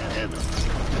napalm.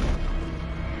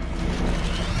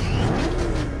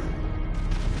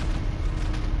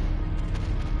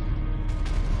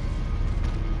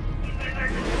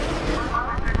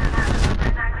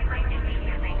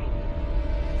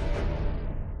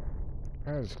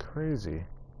 That is crazy.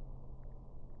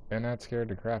 And that scared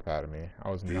the crap out of me. I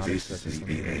was not This expecting is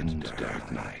something the like end, that.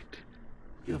 Dark Knight.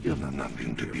 You've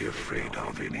nothing to be afraid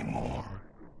of anymore.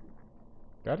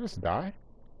 Did I just die?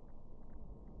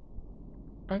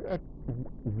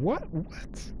 What?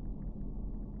 What?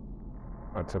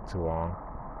 That took too long.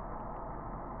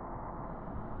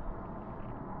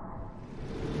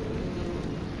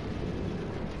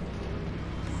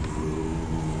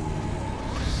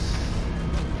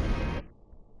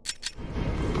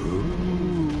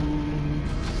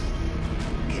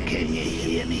 Can you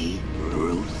hear me,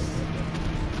 Bruce?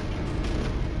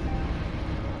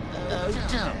 Oh,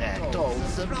 don't act all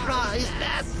surprised,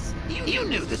 Bats. You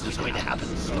knew this was going to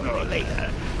happen sooner or later.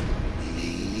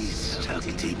 He's stuck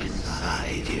deep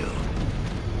inside you.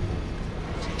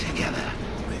 Together,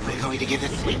 we're going to give the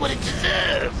city what it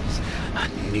deserves. A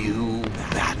new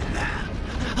Batman.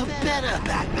 A better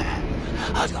Batman.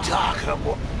 A darker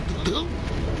one.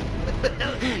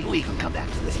 We can come back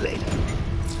to this later.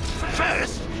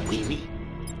 First, we need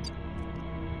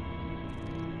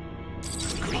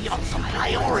to agree on some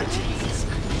priorities.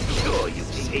 Sure, you've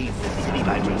saved the city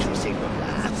by reducing the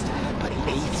blast, but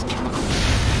Ace Chemicals...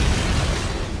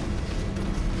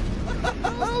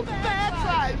 Oh, Bats,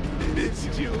 I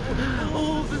missed you.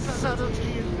 All the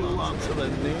subtlety and nuance of a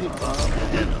napalm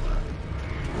enema.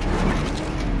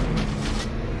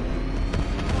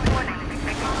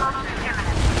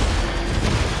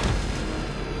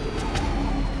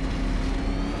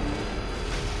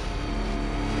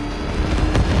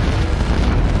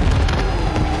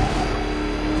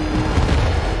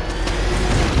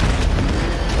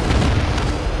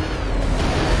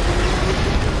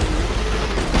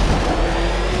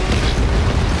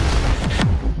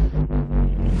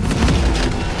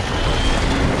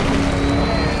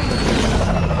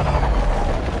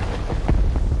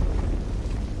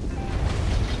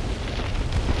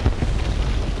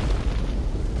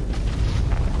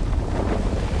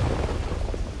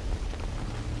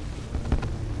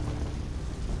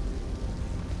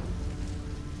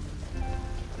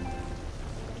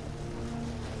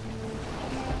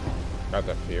 Got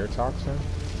the fear toxin?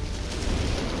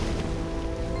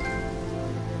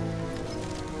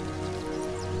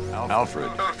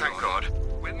 Alfred. Oh, thank God.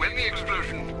 When the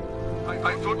explosion...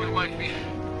 I thought you might be...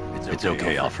 It's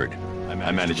okay, Alfred.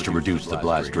 I managed to reduce the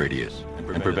blast radius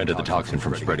and prevented the toxin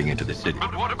from spreading into the city.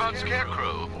 But what about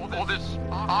Scarecrow? Or this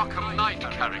Arkham Knight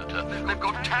character? They've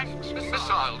got tanks,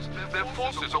 missiles. Their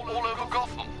forces are all over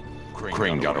Gotham.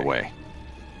 Crane got away.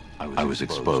 I was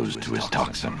exposed to his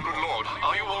toxin. Good Lord,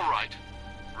 are you all right?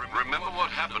 Remember what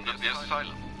happened at the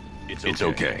asylum? It's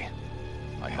okay.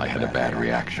 I had a bad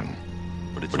reaction.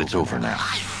 But it's over now.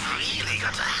 I've really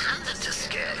got to hand it to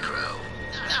Scarecrow.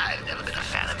 I've never been a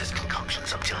fan of his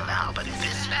concoctions up till now, but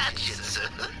this match is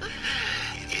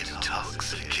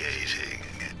intoxicating.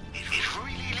 It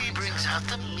really brings out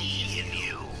the me in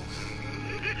you.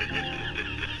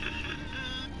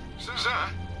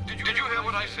 Sir, did you hear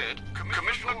what I said?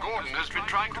 Commissioner Gordon has been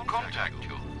trying to contact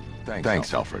you.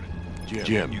 Thanks, Alfred.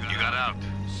 Jim. You got out.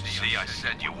 See, I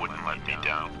said you wouldn't let me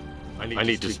down. I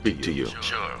need to speak to you.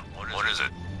 Sure. What is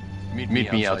it?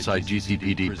 Meet me outside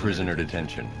GCPD prisoner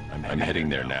detention. I'm heading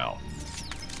there now.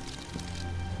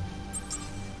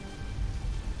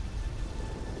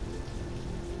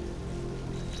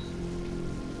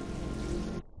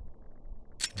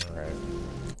 Alright.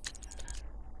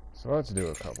 So let's do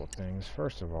a couple things.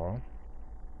 First of all,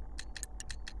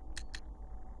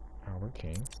 Howard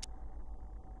King.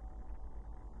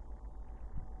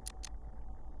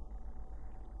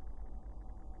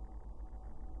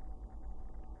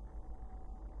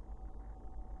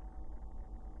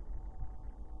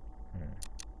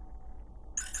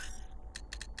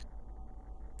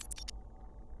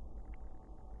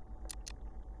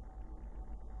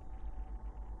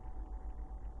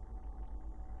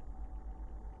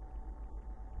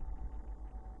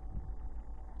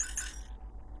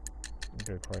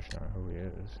 question on who he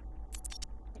is.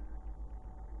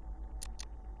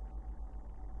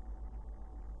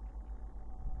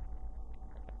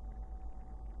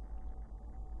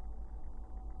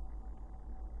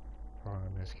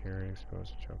 Following miscarriage,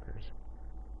 exposed to Jokers.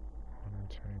 On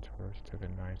returning to the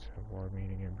Knights of War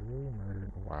meeting and brutally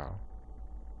murdered. Wow.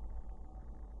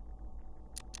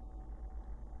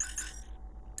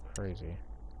 Crazy.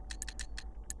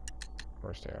 Of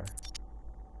course they are.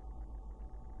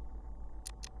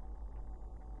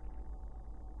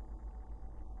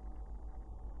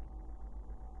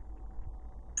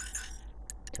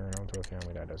 Turn home to a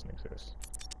family that doesn't exist.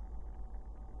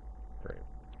 Great.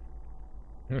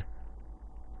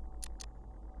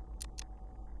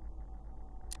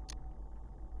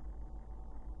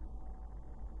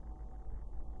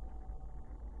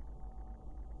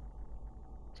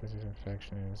 Says his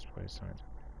infection and display signs.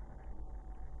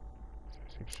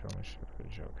 Says showmanship for the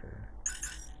Joker.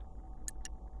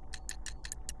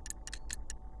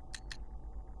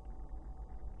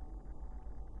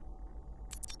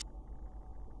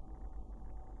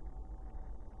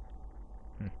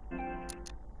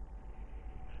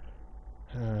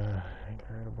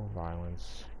 Incredible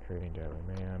violence, creating deadly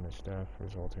mayhem, his death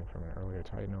resulting from an earlier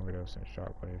Titan overdose and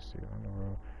shockwave suit on the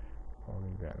road,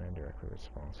 holding Batman directly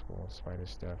responsible. Despite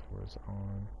his death was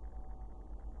on.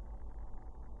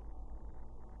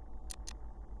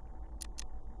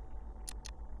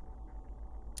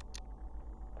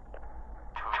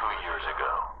 2 years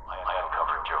ago, I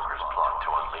uncovered Joker's plot to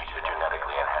unleash a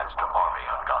genetically enhanced army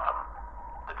on Gotham.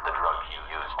 The drug he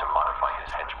used to modify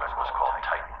his henchmen was called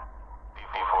Titan.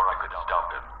 Before I could stop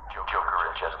him, Joker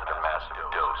ingested a massive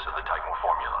dose of the Titan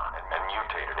formula and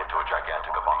mutated into a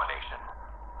gigantic abomination.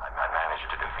 I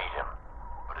managed to defeat him,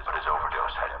 but his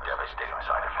overdose had a devastating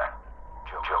side effect.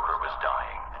 Joker was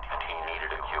dying, and he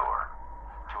needed a cure.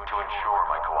 To ensure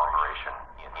my cooperation,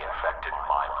 he infected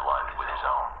my blood with his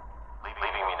own,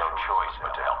 leaving me no choice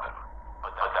but to help him.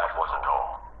 But that wasn't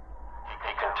all.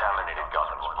 He contaminated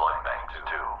Gotham's blood banks,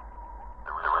 too.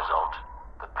 The result?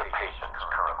 The patient's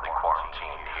currently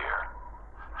quarantined here.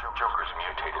 Joker's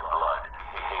mutated blood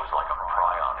behaves like a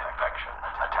prion infection,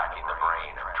 attacking the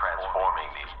brain and transforming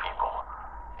these people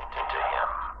into him.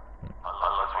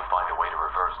 Unless we find a way to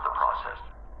reverse the process,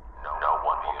 no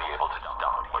one will be able to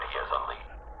stop what he has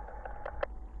unleashed.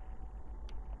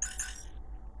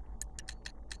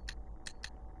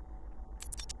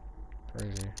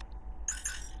 Crazy.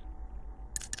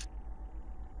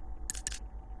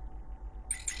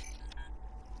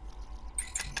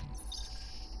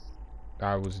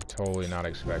 I was totally not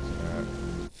expecting that.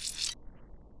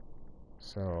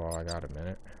 So I got a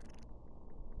minute.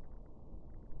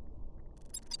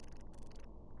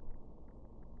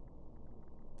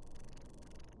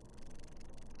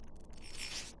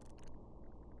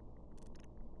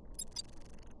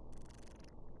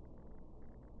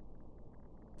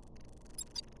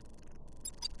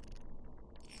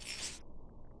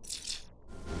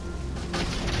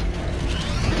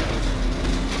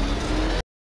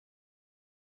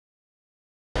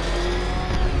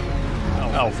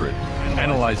 Alfred,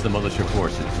 analyze the militia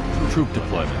forces, troop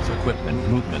deployments, equipment,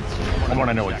 movements. I want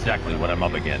to know exactly what I'm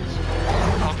up against.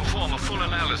 I'll perform a full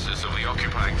analysis of the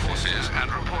occupying forces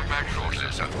and report back shortly,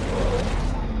 sir.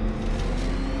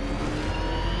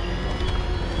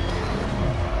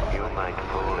 You might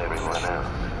fool everyone else,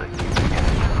 but you can't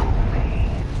fool me.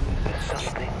 There's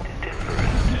something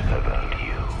different about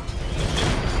you.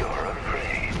 You're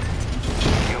afraid.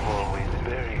 You've always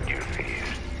buried your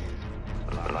fears.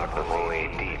 Lock them away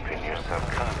deep in your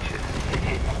subconscious.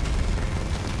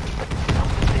 But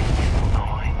something is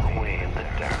gnawing away in the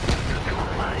darkness of your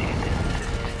mind, isn't it?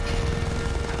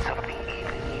 Something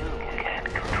even you can't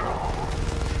control.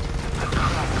 The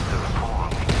cracks are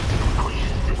forming,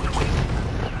 pushes its way to the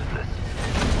surface.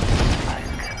 I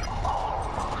can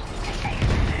almost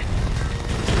taste it.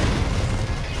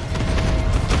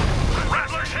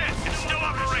 Rattler's hit! It's still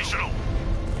operational!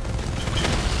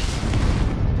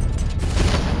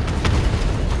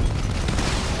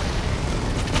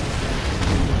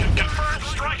 Confirmed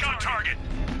strike on target!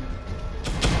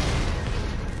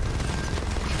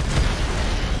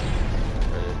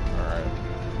 Alright.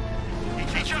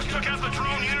 He just took out the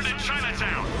drone unit in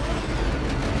Chinatown!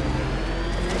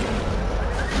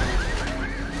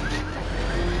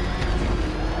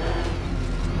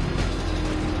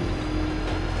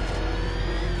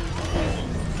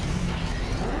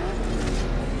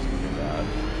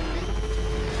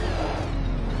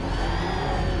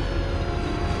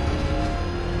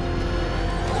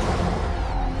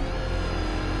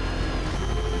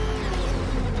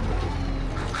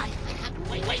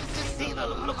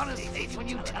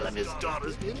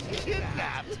 daughter's been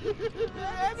kidnapped.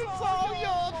 And it's all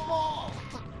your fault.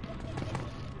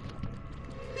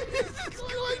 This is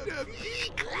going to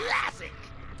be classic.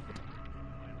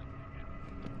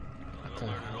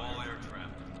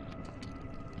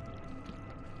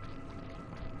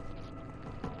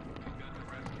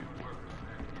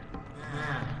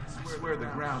 I swear the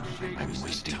ground shakes. I'm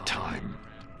wasting time.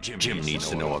 Jim needs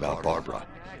to know about Barbara.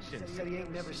 Said he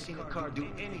ain't never seen a car do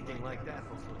anything like that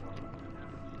before.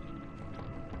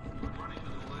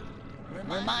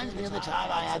 Reminds me of the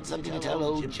time I had something to tell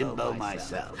old Jimbo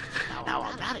myself. Now,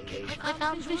 on that occasion, I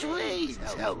found visual aids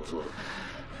helpful.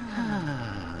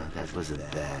 That was a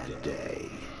bad day.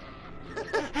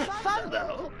 Fun,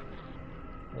 though.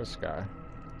 This guy.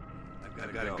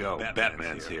 I've gotta go.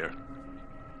 Batman's here.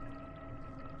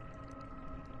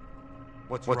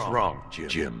 What's wrong,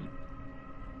 Jim.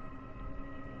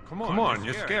 Come on,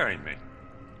 you're scaring me.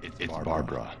 It's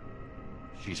Barbara.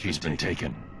 She's been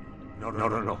taken.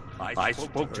 No. I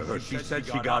spoke to her. She said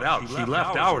she got out. She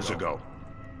left hours ago.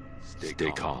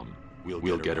 Stay calm.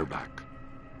 We'll get her back.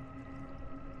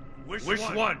 Which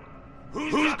one?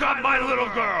 Who's got my little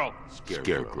girl?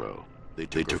 Scarecrow. They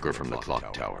took her from the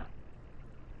clock tower.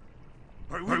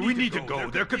 We need to go.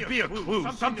 There could be a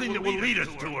clue, something that will lead us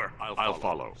to her. I'll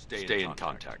follow. Stay in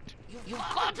contact. You've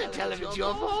got to tell him it's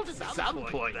your fault at some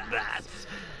point, Bats.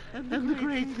 And the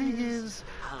great thing is,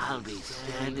 I'll be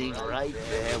standing right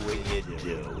there when you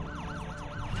do.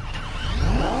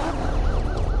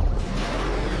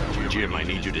 Jim, I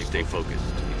need you to stay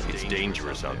focused. It's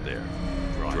dangerous out there.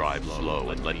 Drive slow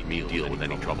and let me deal with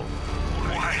any trouble.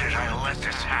 Why did I let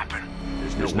this happen?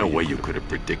 There's no way you could have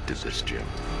predicted this, Jim.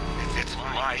 It's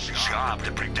my job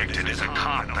to predict it as a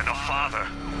cop and a father.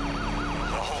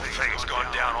 The whole thing's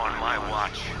gone down on my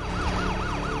watch.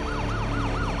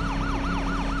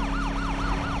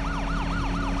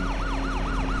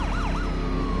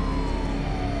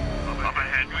 Up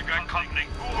ahead, we got company.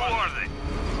 Who are they?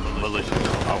 Militia.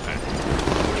 Okay.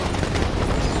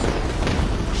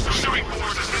 Pursuing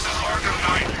forces, this is Arkham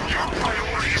Knight. Your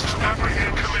priority is to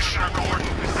apprehend Commissioner Gordon.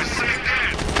 I say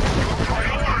again, your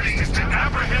priority is to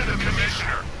apprehend the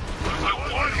Commissioner. I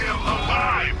want him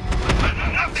alive. Let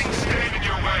nothing stand in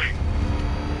your way.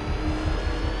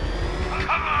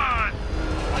 Come on!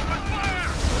 Open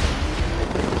fire!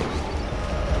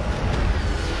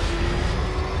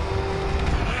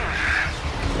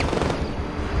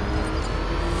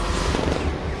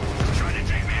 Trying to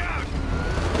take me out!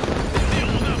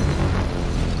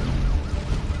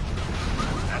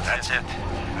 That's it.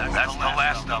 That's the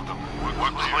last of them.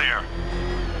 We're clear.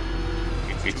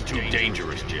 It's too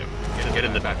dangerous, Jim. Get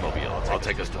in the Batmobile. I'll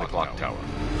take us to the clock tower.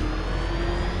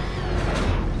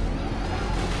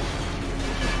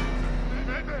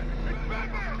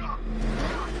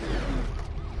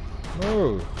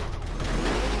 Move.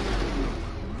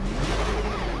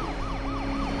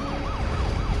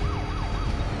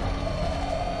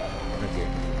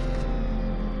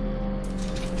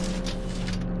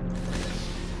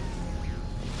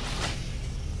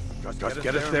 Just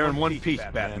get us there in one piece,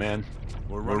 Batman.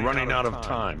 We're running out of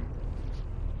time.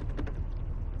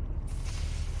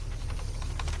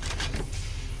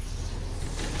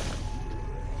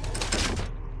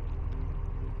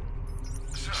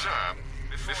 Sir,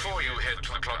 before you head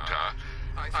to the clock tower,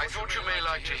 I thought you may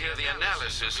like to hear the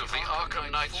analysis of the Arkham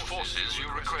Knight's forces you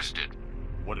requested.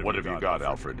 What have you got,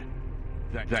 Alfred?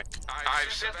 I've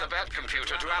set the Bat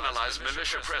computer to analyze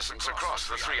militia presence across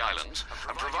the 3 islands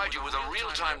and provide you with a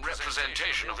real-time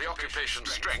representation of the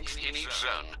occupation's strength in each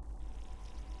zone.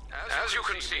 As you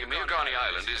can see, Milgani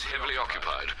Island is heavily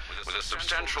occupied, with a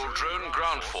substantial drone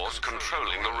ground force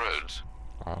controlling the roads.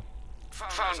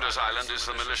 Founders Island is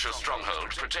the militia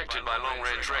stronghold, protected by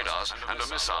long-range radars and a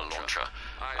missile launcher.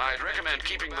 I'd recommend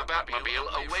keeping the Batmobile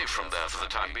away from there for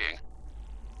the time being.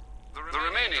 The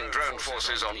remaining drone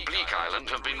forces on Bleak Island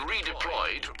have been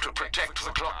redeployed to protect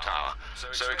the clock tower,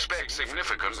 so expect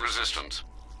significant resistance.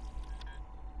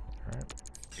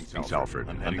 Thanks, Alfred.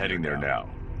 I'm heading there now.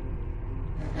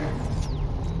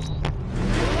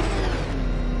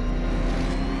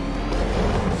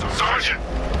 Sergeant!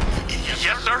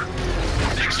 Yes, sir?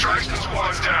 The extraction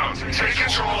squad's down. Take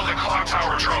control of the clock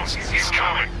tower drones. He's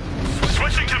coming.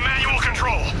 Switching to manual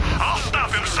control. I'll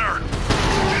stop him, sir.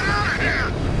 Get out of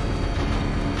here!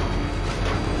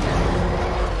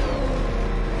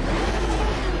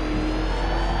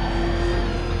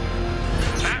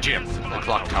 Jim, the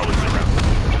clock tower's around.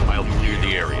 I'll clear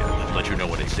the area and let you know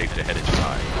when it's safe to head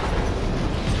inside.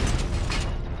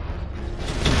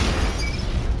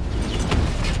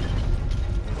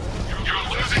 You're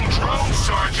losing drones,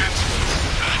 Sergeant.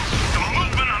 The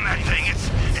movement on that thing,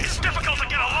 it's difficult to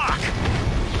get a lock.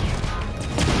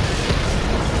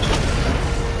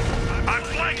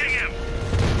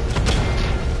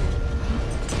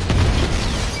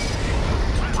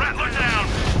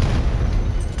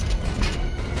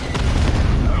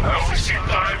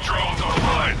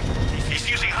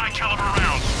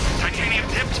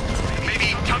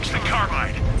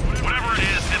 carbide. Whatever it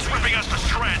is, it's ripping us to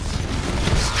shreds.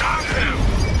 Stop him!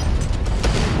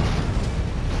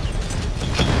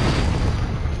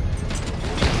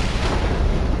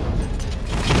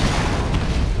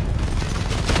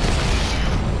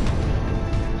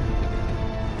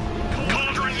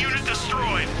 Cauldron unit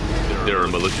destroyed. There are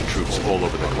militia troops all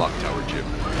over the clock tower, Jim.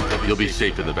 You'll be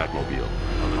safe in the Batmobile.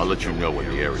 I'll let you know when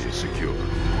the area is secure.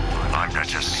 I'm not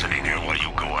just sitting here while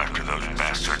you go after those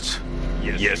bastards.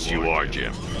 Yes, you are,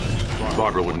 Jim.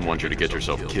 Barbara wouldn't want you to get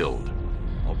yourself killed.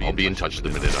 I'll be in touch the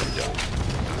minute I'm done.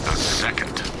 The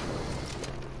second.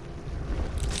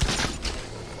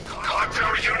 Clock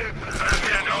tower unit, that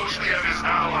man knows we have his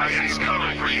ally and he's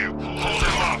coming for you. Hold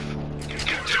him off. You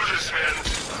can do this, man.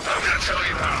 I'm gonna tell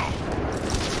you how.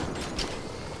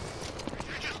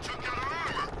 You just took out our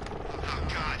armor. Oh,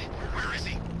 God. Where is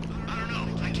he? I don't know.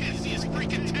 I can't see his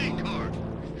freaking tank car.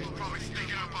 He's probably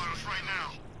sneaking up on us right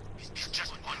now. He's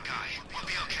just one guy. We'll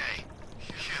be okay.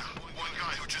 Yeah, one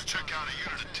guy who just took out a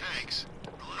unit of tanks.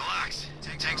 Relax.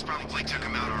 Tanks probably took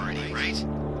him out already, right?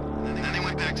 And then they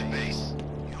went back to base.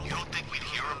 You don't think we'd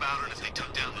hear about it if they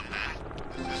took down the Bat?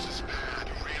 This is bad.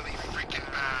 Really freaking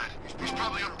bad. He's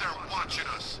probably up there watching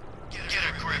us. Get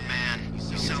a grip, man.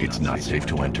 It's not safe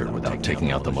to enter without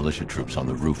taking out the militia troops on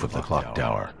the roof of the clock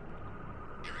tower.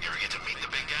 You ever get to meet the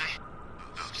big guy?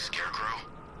 Scarecrow?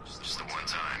 Just the one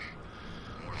time.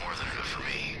 More than enough for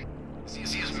me.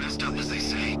 Is he as messed up as they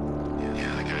say?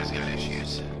 Yeah, the guy's got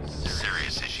issues.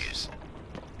 Serious issues.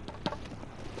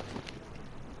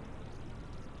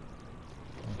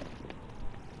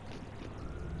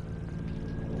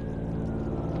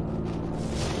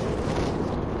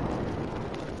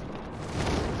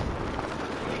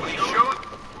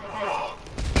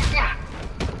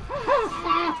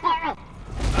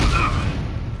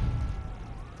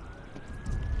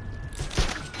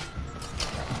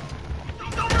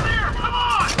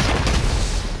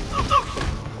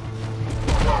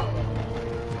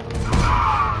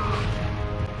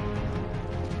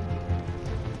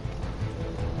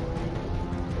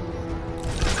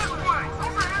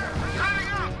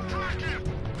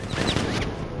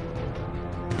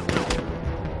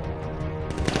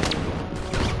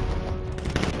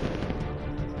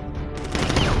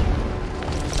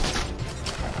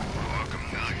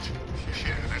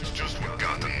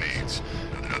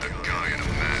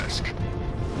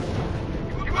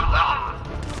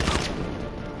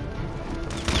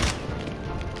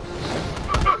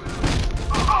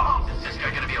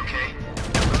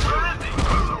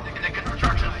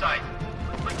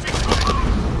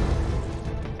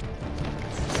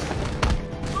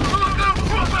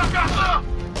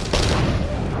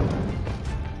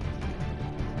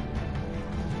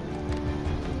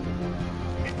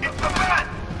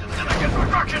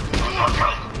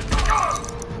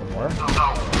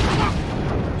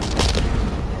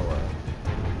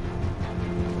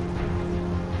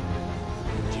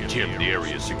 Jim, the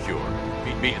area is secure.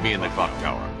 Meet me in the clock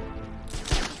tower.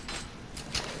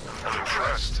 I'm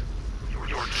impressed.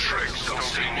 Your tricks don't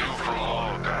seem new from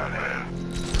all, Batman.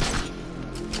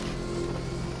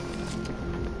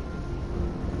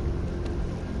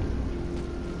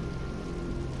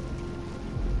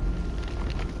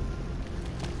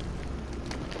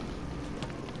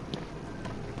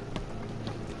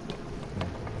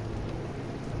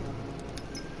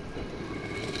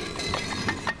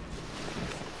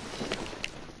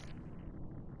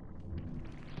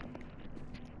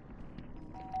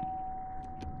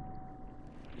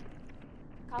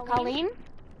 Colleen?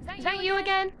 Is that you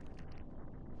again?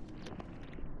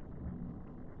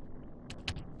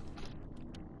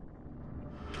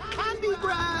 Candy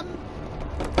grab!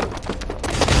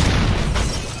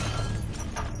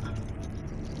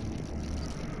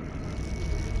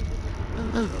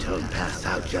 Oh, don't pass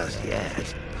out just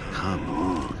yet. Come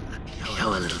on. Show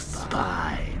a little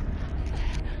spine.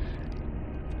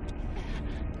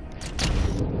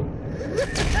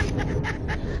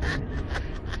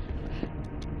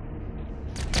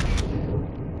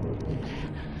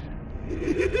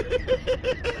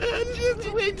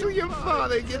 Just wait till your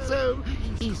father gets home.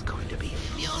 He's going to be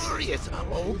furious about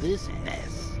all this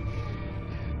mess.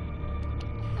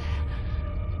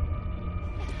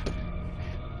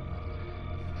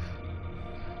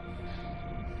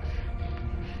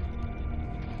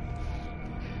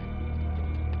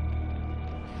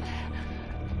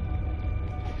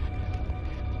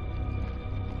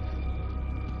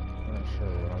 I'm not sure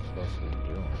what I'm supposed to be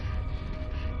doing.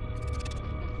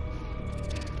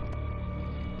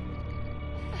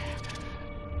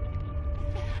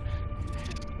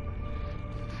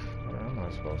 What am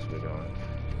I supposed to be doing?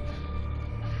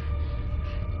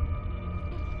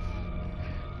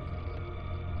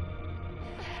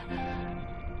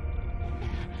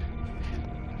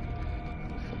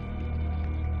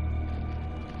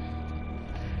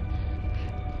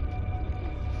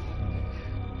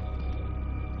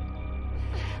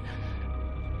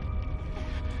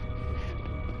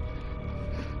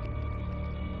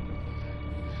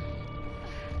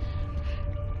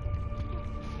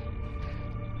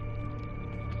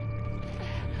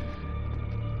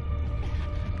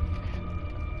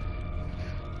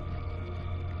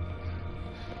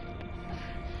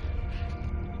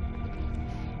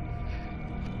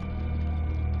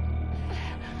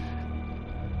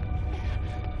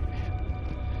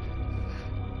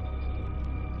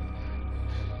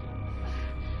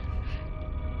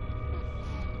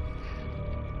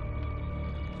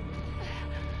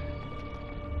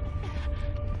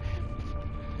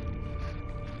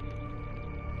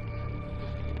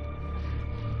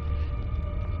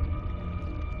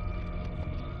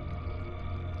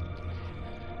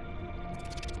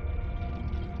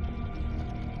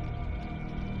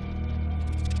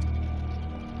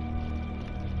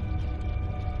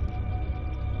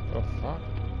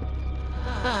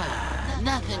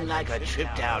 Nothing like a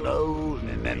trip down old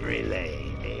memory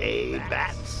lane, eh,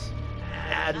 Bats?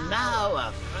 And now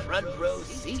a front row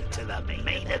seat to the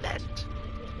main event.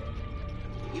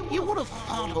 You would have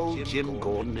thought old Jim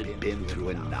Gordon had been through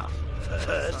enough.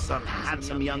 First, some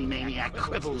handsome young maniac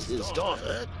cripples his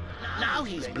daughter. Now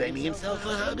he's blaming himself for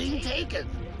her being taken.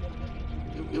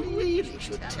 You really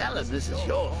should tell him this is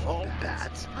your fault,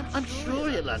 Bats. I'm sure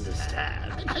he'll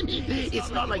understand. I mean,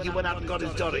 it's not like you went out and got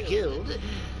his daughter killed.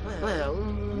 Well,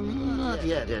 not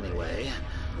yet anyway.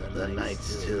 The night's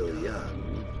still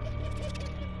young.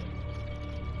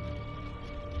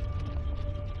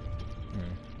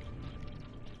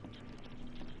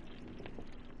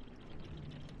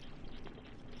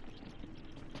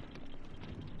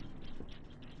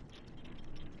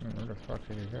 Where the fuck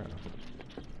did he go?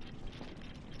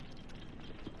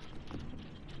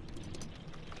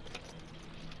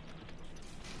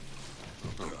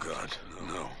 Oh God,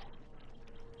 no.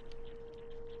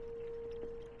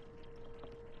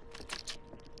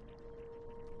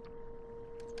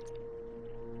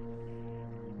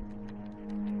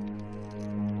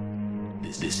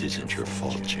 This isn't your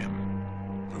fault, Jim.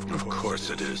 Of course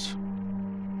it is.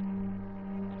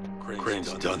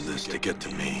 Crane's done this to get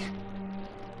to me.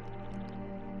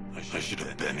 I should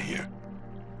have been here.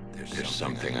 There's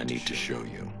something I need to show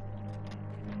you.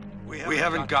 We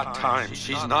haven't got time.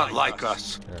 She's not like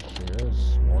us. There she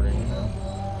is. Morning.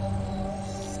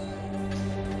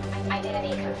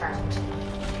 Identity confirmed.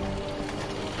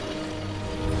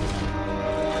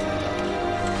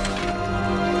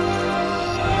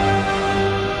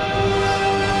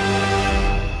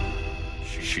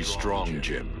 She's strong,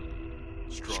 Jim.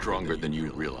 Stronger than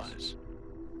you realize.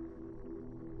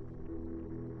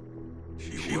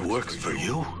 She works for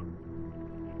you?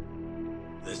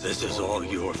 This is all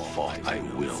your fault. I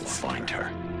will find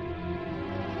her.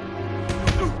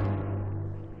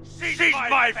 She's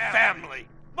my family!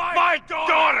 My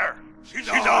daughter! She's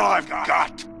all I've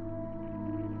got!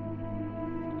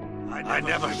 I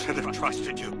never should have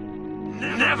trusted you.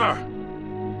 Never!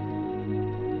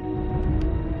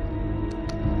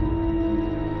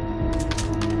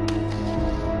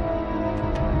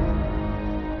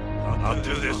 I'll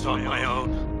do this on my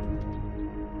own.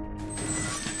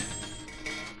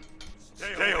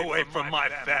 Stay away from my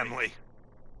family.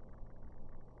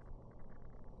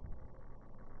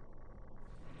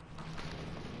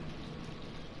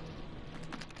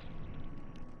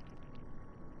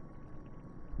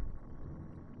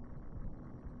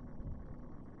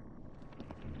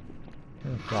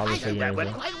 I think that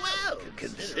went quite well,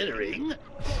 considering.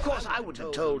 Of course, I would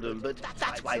have told him, but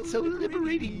that's why it's so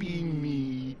liberating being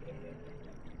me.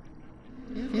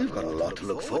 You've got a lot to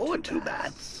look forward to,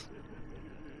 Bats.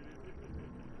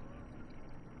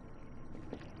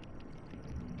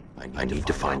 I need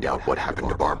to find out what happened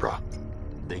to Barbara.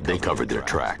 They covered their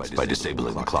tracks by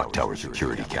disabling the clock tower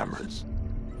security cameras.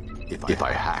 If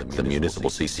I hack the municipal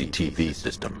CCTV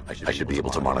system, I should be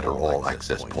able to monitor all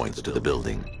access points to the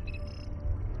building.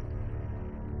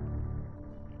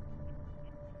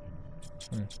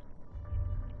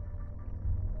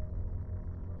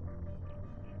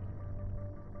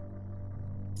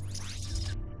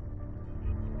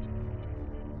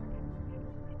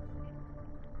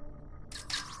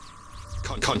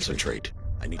 Concentrate.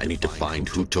 I need to find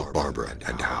who took Barbara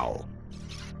and how.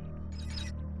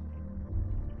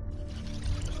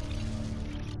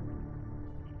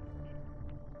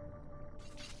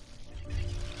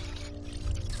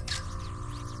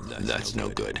 That's no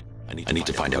good. I need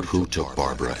to find out who took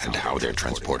Barbara and how they're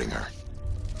transporting her.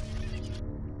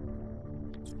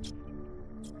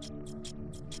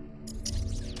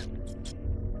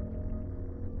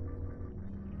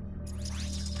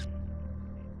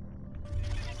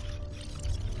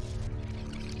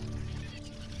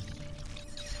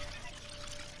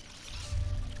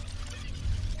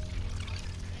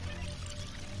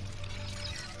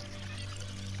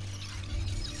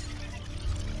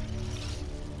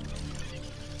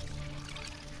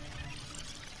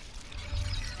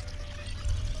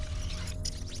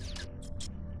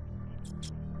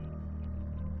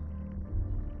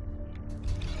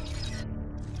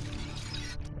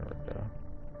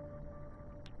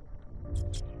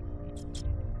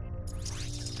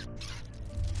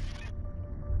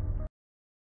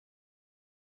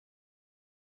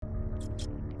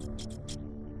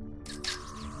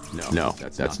 No,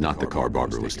 that's not the car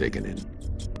Barbara was taken in.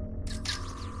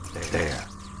 There.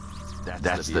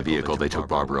 That's the vehicle they took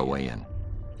Barbara away in.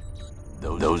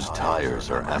 Those tires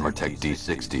are Amertec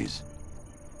D60s.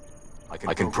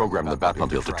 I can program the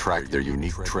Batmobile to track their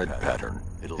unique tread pattern.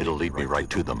 It'll lead me right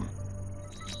to them.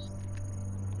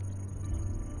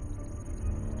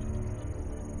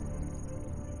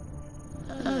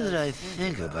 Now that I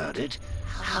think about it,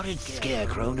 how did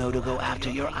Scarecrow know to go after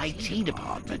your IT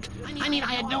department? I mean,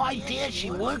 I had no idea she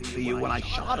worked for you when I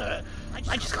shot her.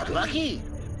 I just got lucky.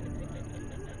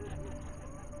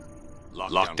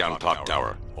 Lockdown clock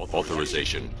tower.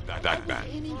 Authorization. Batman.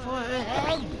 Aiming for her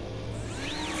head.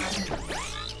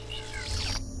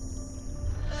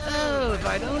 Oh, if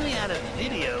I'd only had a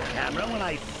video camera when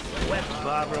I swept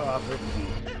Barbara off her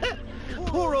feet.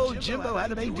 Poor old Jimbo had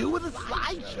to make do with a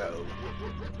slideshow.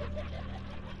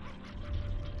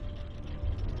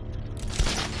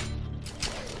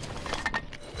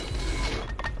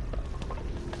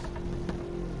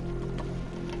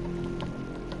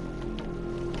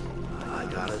 I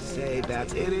gotta say,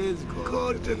 Bats, it is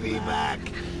good to be back.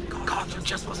 Gotham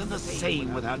just wasn't the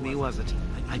same without me, was it?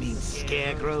 I mean,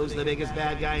 Scarecrow's the biggest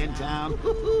bad guy in town.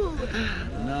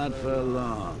 Not for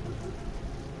long.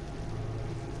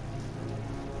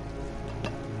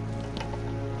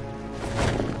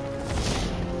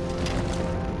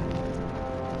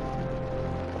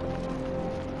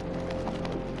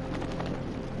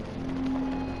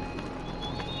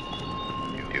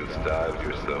 You styled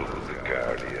yourself as a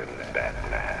guardian,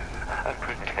 Batman, a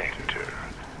protector.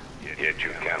 Yet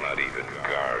you cannot even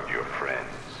guard your friends.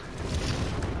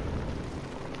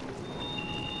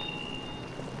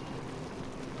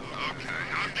 Okay,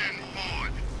 I'm getting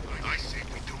bored. I say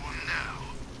we do them now.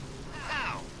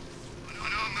 How? I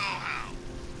don't know how.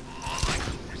 All I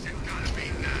know is it gotta be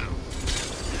now.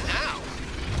 Now?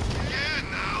 Yeah,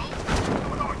 now.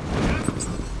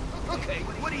 Okay,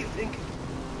 what do you think?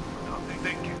 I'm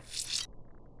thinking.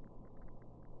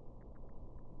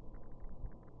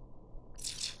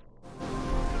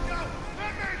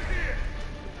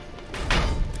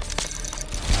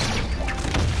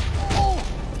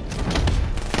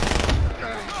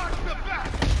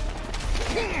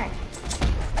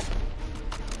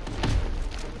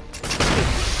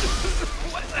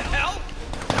 What the hell?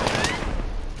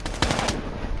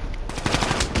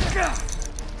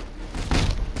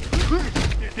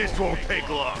 This won't take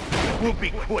long. We'll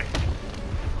be quick.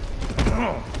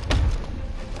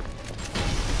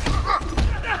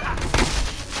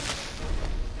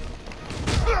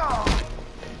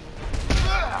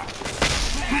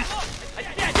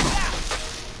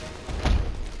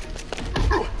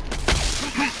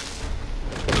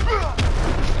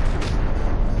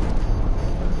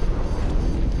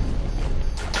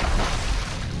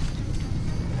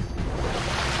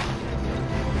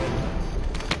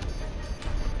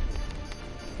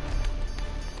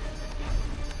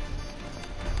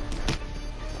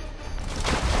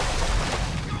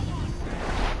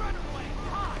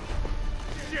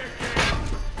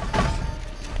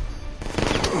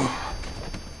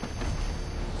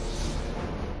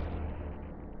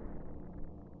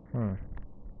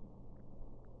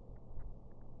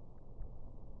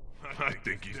 I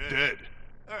think he's dead.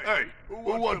 Hey, who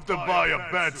wants to buy a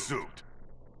bat suit?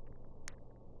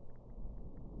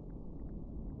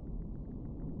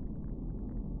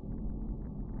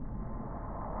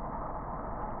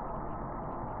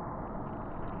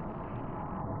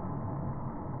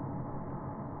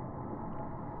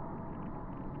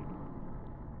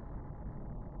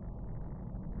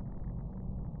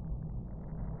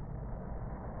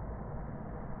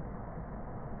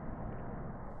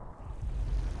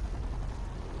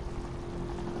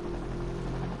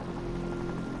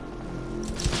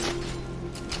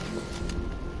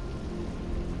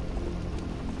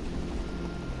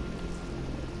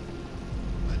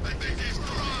 I think he's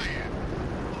crying.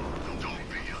 Don't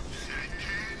be upset,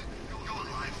 kid. Your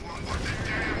life won't worth a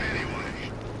damn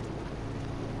anyway.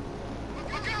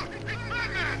 Look out! It's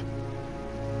Batman!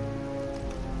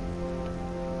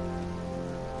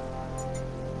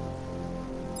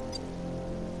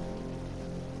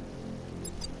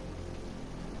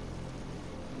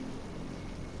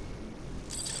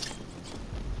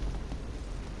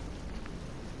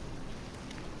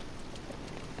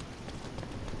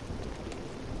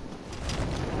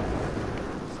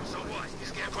 So what? The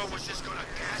Scarecrow was just gonna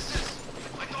gas us?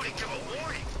 I thought he'd give a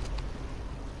warning.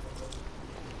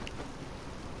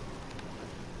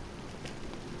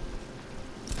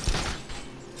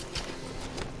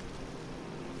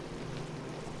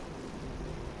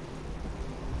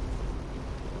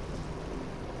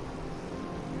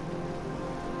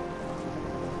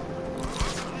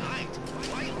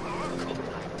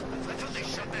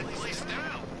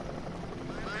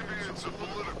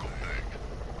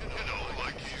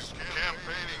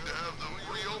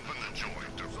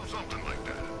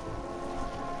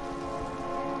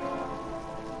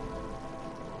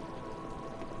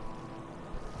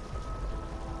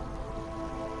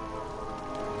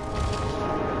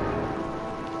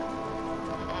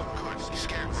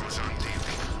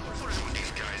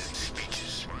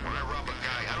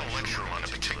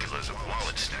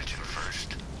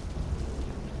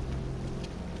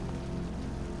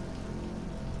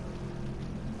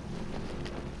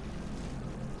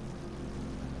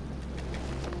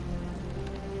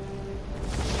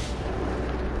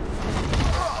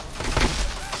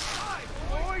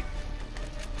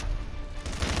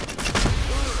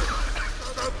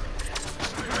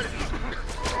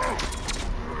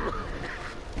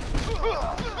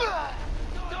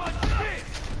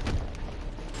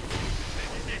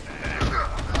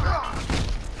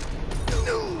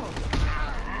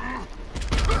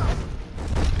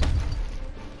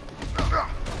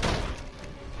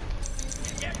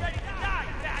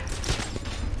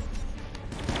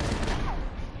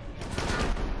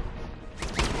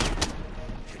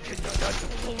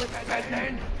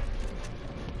 Batman!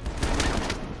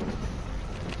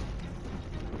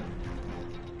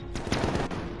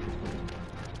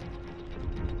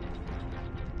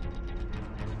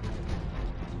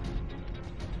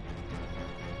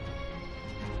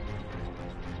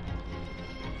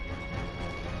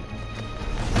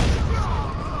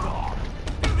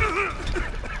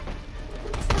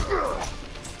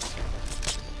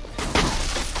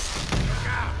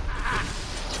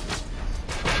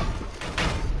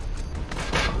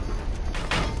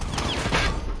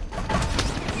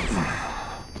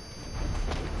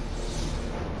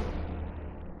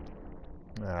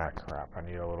 Ah, crap. I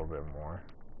need a little bit more.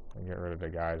 I'll get rid of the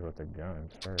guys with the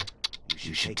guns first.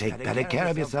 You should take better care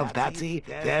of yourself, Patsy.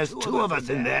 There's two of us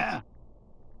in there.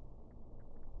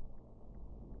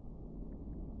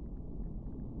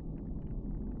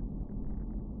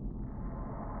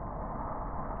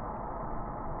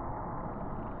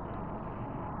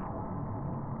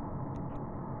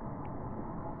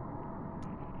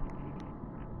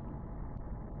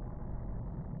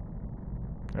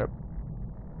 Yep.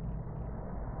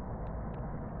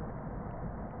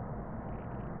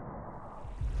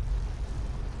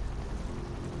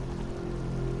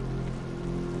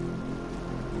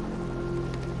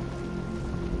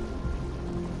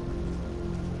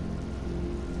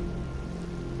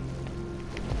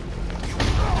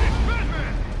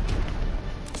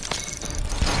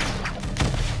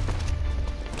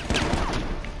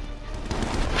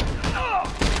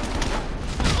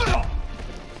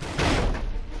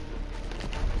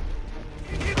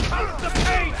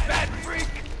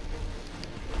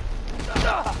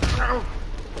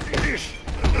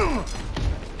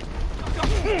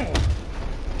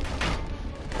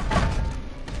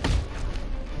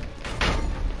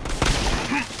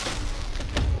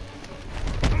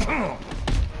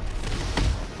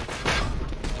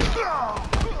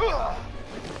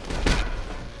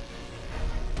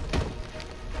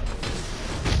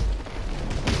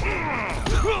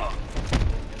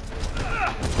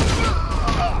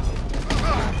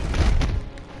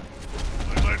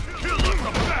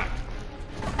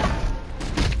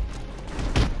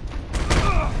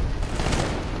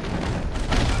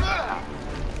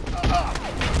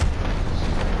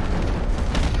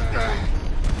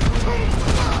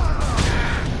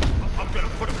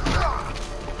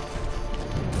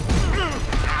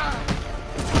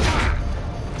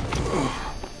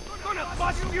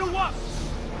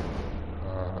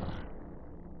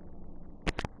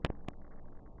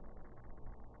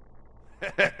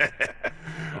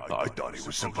 I thought he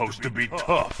was supposed to be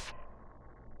tough.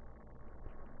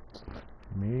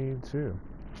 Me too.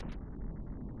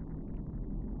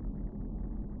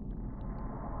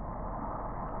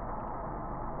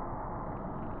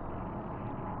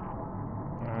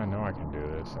 I know I can do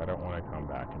this. I don't want to come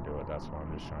back and do it. That's why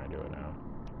I'm just trying to do it now.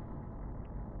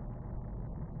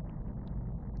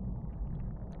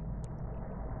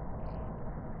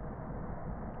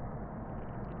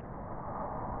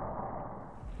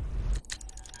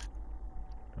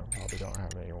 I probably don't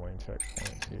have any wing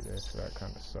checkpoints either, so that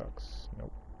kind of sucks.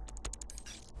 Nope.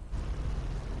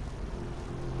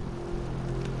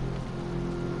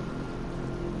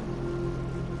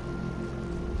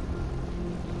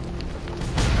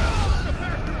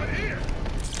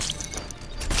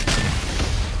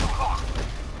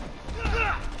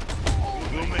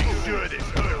 We'll make sure this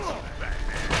hurts you,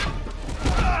 Batman.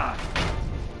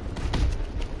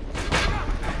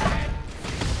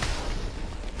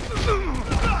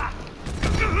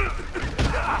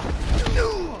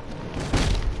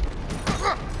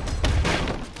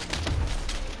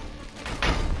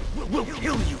 We'll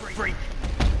kill you, freak!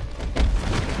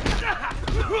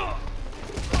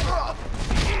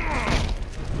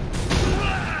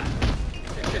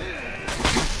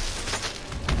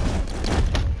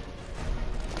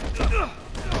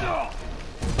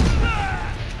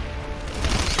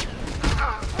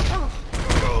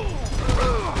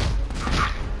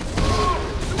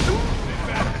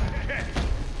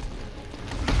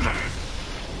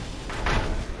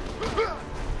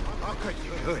 How could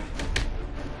you do it?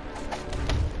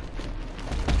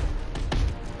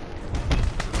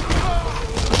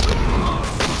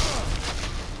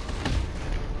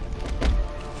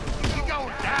 You're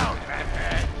going down,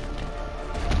 Batman.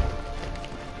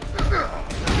 You're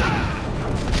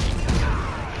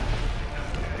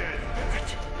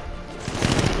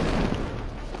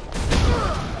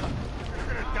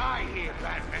gonna die here,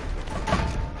 Batman.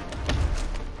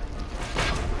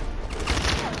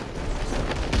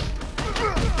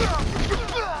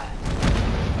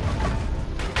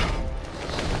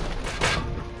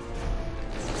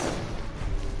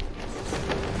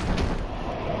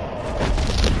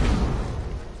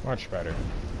 much better.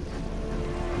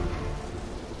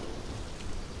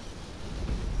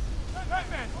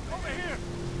 Batman, over here!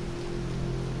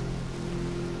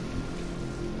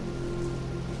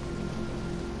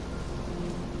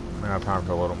 I have time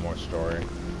for a little more story.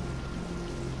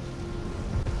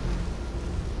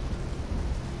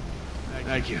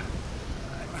 Thank you. I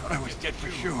thought I was dead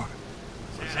for sure.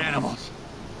 Those animals.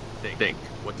 Think.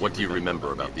 What do you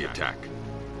remember about the attack?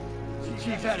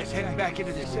 Chief had us heading back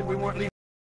into this, said we weren't leaving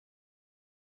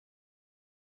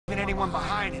anyone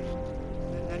behind. And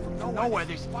then from nowhere,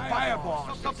 this fireball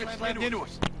or something slammed into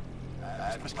us.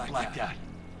 I must have blacked out.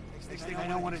 Next thing I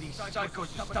know, one of these psychos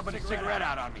stubbing a cigarette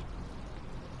out on me.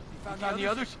 You found the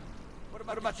others? What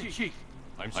about the chief?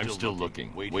 I'm still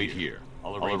looking. Wait here.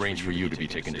 I'll arrange for you to be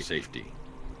taken to safety.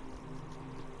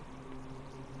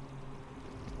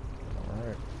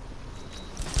 Alright.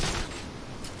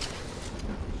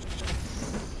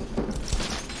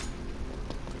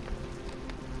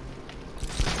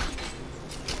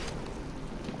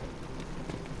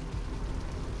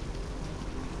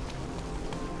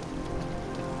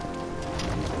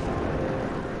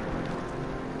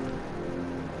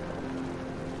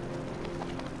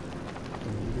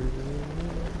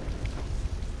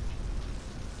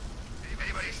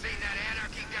 Anybody seen that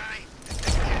anarchy guy?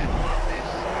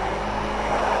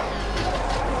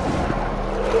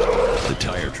 The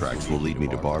tire tracks will lead me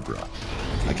to Barbara.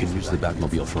 I can use the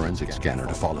Batmobile forensic scanner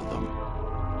to follow them.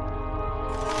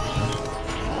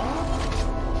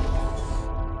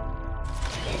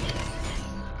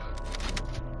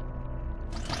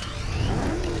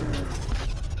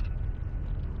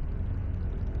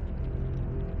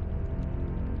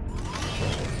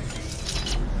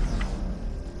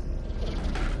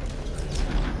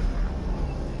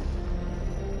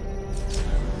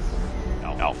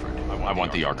 Alfred, I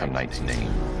want the Arkham Knight's name.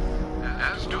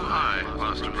 As do I,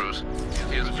 Master Bruce.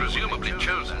 He has presumably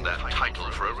chosen that title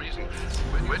for a reason.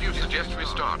 Where do you suggest we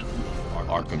start?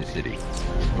 Arkham City.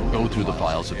 Go through the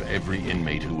files of every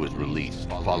inmate who was released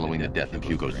following the death of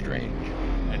Hugo Strange.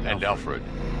 And Alfred.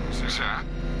 Sir?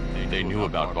 They knew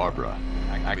about Barbara.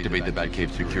 Activate the Batcave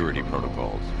security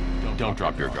protocols. Don't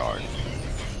drop your guard.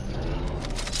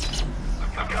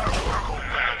 I've got a Oracle,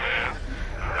 Batman.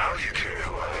 How do you care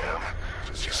who I am?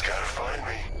 Just gotta find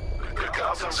me.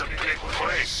 Gotham's a big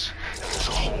place, and there's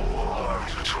a whole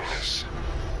army between us.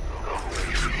 I'm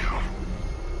ready for you.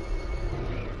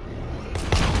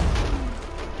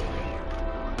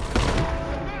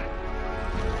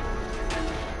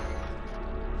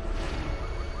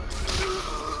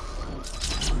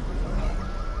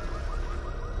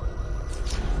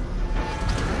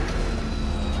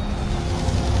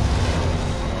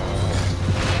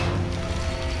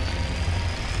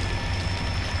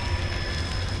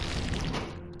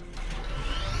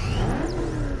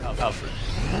 Alfred,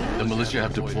 the militia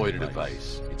have deployed a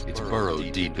device. It's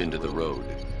burrowed deep into the road.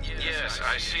 Yes,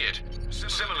 I see it.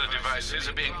 Similar devices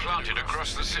are being planted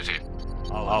across the city.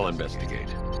 I'll investigate.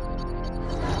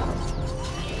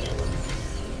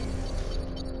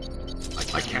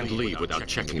 I can't leave without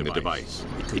checking the device.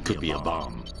 It could be a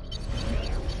bomb.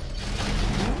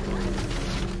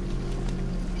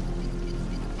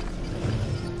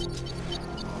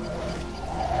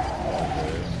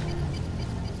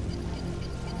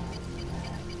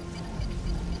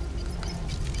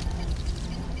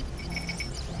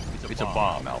 It's a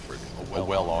bomb, Alfred. A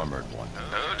well-armored one.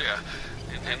 Oh dear.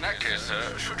 In that case,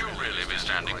 should you really be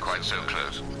standing quite so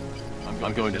close?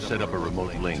 I'm going to set up a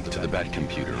remote link to the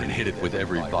Batcomputer and hit it with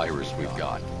every virus we've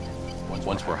got.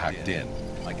 Once we're hacked in,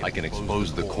 I can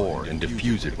expose the core and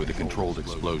defuse it with a controlled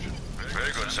explosion.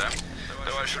 Very good, sir.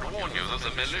 Though I should warn you that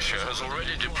the militia has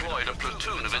already deployed a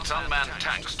platoon of its unmanned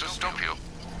tanks to stop you.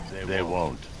 They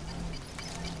won't.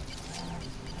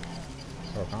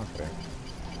 So confident.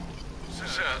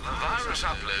 Sir, the virus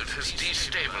upload has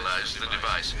destabilized the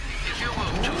device. If you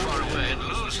move too far away and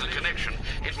lose the connection,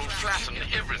 it will flatten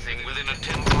everything within a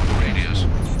 10-block radius.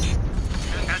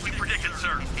 As we predicted,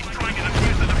 sir, he's trying to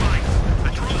defuse the device.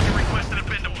 The drones you requested have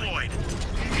been deployed.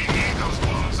 You need those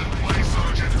bombs in place,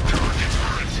 Sergeant. Target's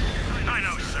hurt. I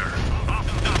know, sir. I'll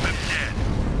stop him dead.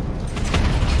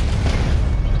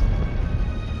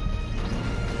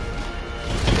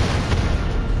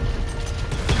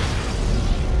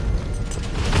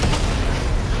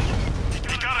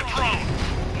 He got a drone.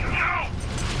 No!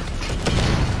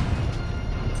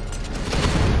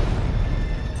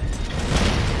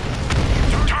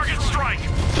 Target strike!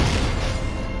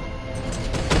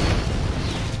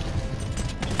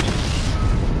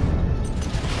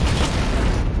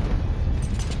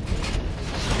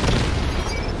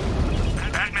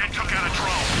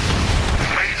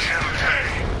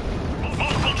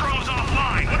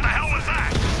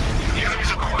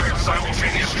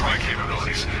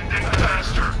 capabilities, then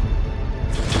faster.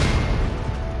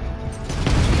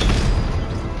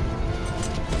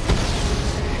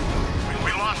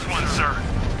 We lost one, sir.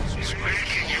 He's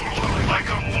making you look like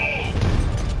a fool.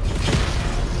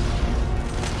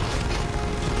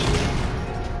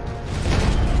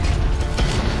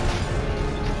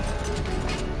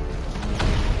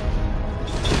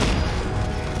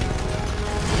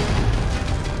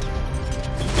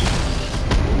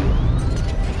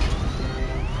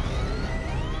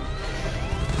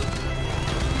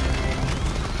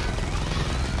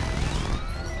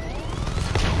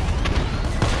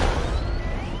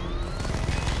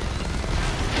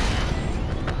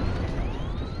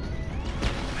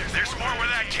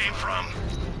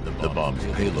 The bomb's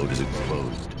payload is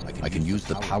exposed. I can use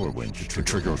the power winch to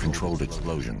trigger a controlled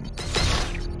explosion.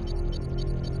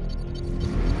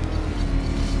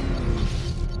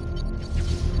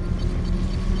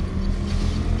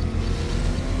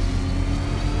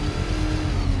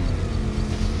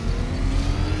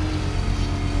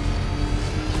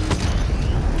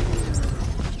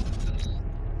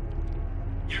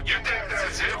 You think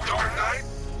that's it, Dark Knight?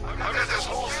 I've got this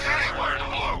whole city wired to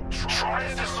blow. Try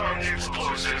to disarm the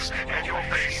explosives, and you'll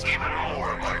face even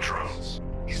more of my drones.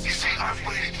 You see, I've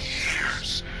waited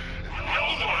years.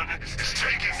 No one is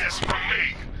taking this from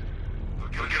me.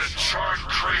 They'll get a charred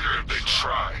crater if they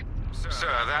try. Sir,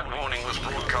 that warning was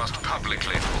broadcast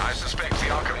publicly. I suspect the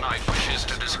Arkham Knight wishes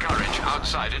to discourage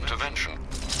outside intervention.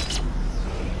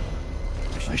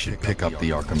 I should pick up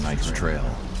the Arkham Knight's trail.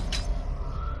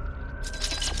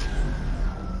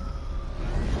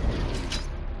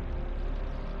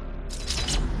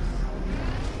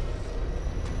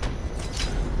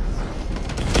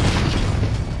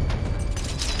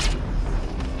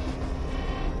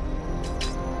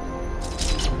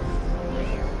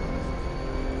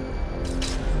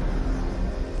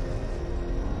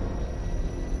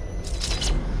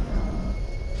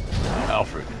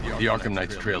 Alfred, the Arkham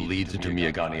Knight's trail leads into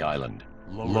Miyagani Island.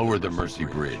 Lower the Mercy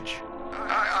Bridge.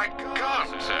 I can't.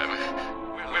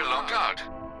 We're locked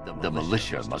out. The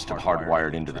militia must have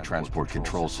hardwired into the transport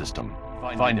control system.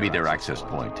 Find me their access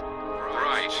point.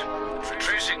 Right.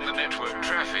 Tracing the network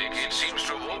traffic, it seems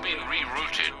to have all been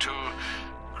rerouted to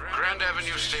Grand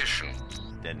Avenue Station.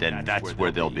 Then that's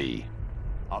where they'll be.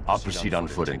 I'll proceed on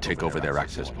foot and take over their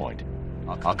access point.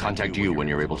 I'll contact you when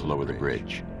you're able to lower the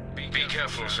bridge. Be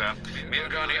careful, sir.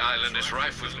 Miyagani Island is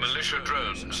rife with militia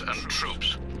drones and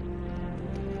troops.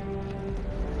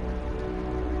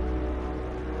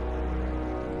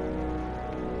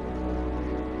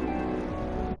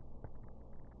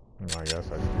 I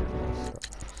guess I should do more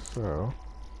stuff. So,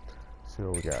 let's see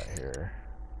what we got here.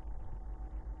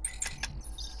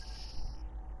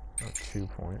 Oh, 2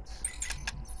 points.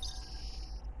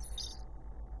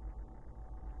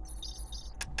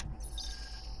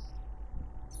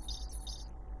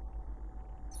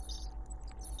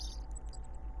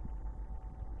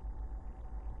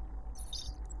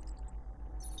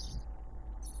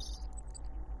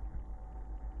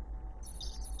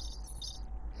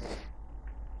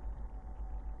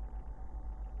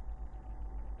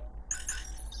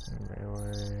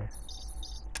 Melee.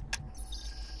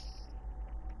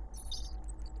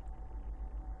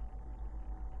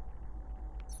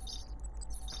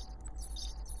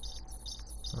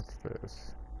 What's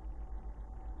this?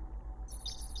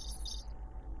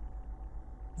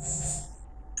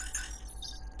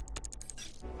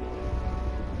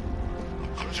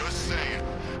 I'm just saying,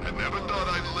 I never thought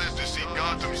I'd live to see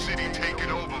Gotham City taken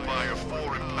over by a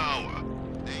foreign power.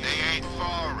 They ain't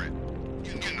foreign.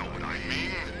 You know what I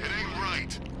mean? It ain't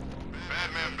right.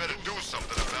 Batman better do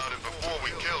something about it before we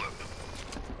kill him.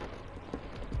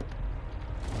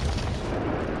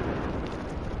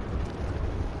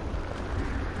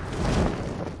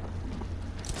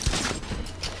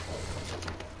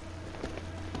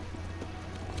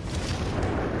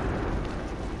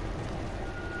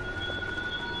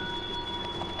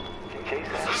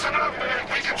 Listen up, man.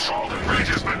 We control the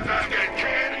bridges, but Batman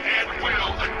can and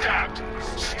will adapt.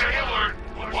 Stay alert.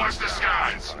 Watch the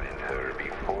skies. Find her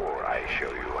before I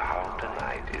show you how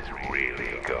tonight is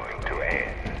really going to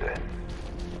end.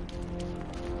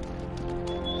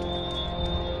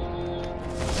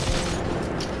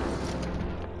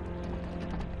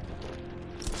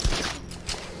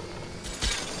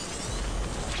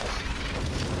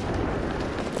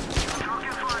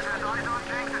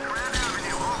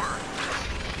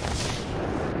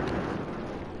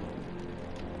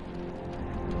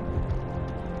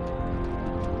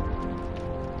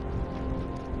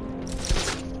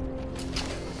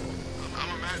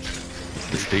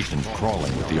 The station's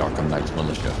crawling with the Arkham Knight's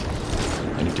militia.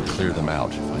 I need to clear them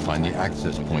out and find the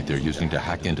access point they're using to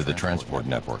hack into the transport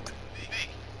network.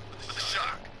 With the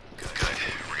shock. Good.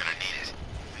 We're gonna need it.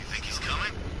 You think he's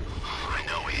coming? I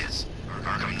know he is.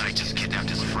 Arkham Knight just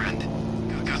kidnapped his friend.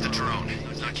 Got the drone.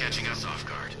 He's not catching us off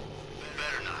guard.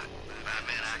 Better not.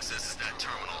 Batman accesses that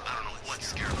terminal. I don't know what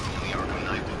scarecrow the Arkham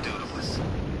Knight will do to us.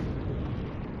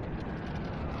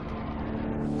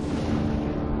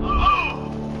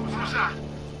 Oh! Who's that?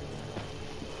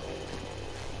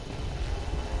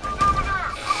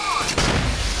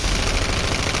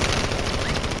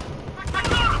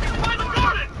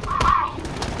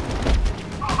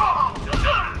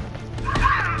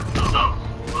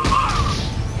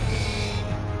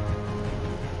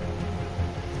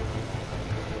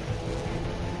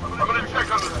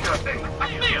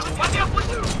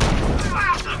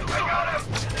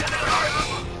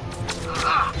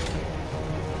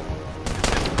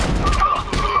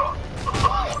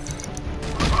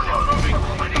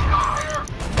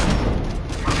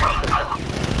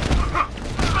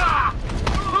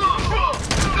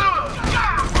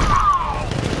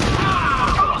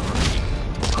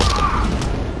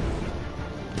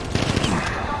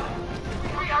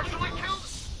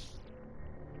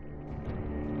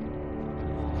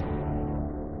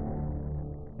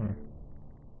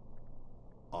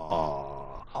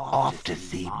 Off to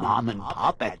see Mom and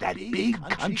Pop at that big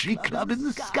country club in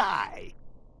the sky.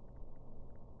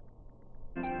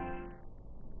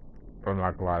 I'm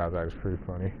not gonna lie, that was actually pretty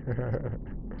funny.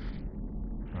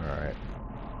 Alright.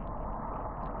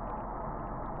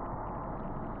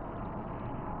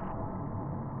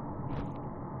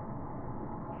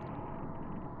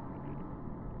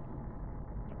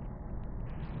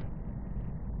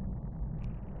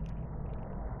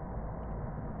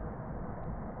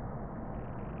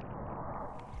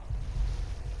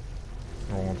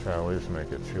 I want to at least make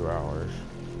it 2 hours.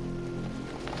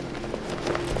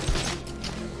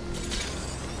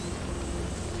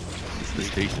 The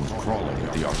station's crawling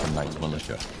with the Arkham Knight's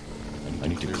militia. I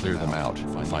need to clear them out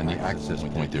and find the access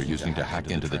point they're using to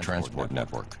hack into the transport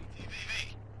network.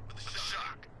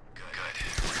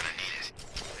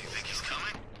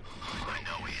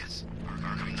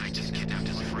 Arkham Knight just kidnapped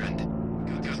his friend.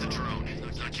 Got the drone.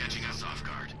 He's not catching us off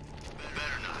guard.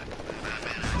 Better not.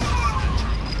 Batman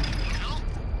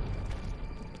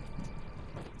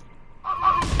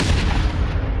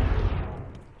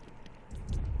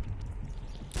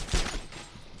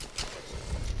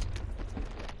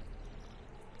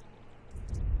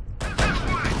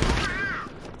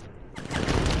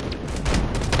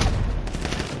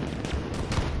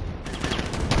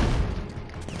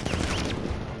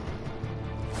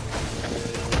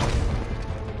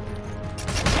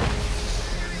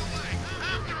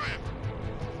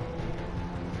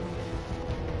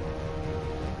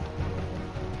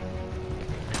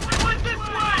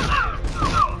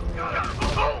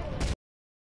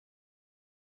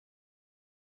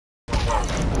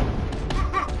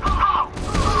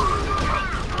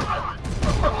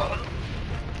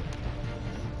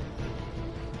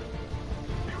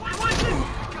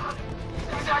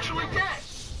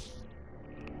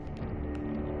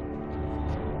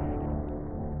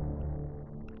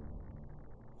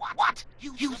What?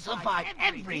 You survived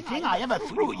everything I ever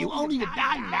threw at you, only to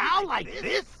die now like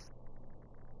this?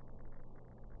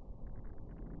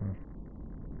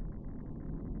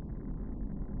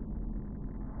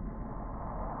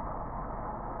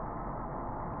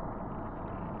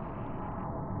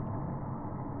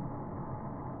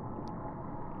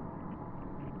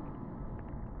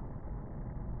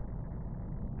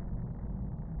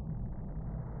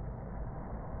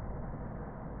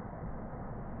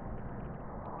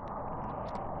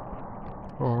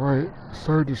 Alright,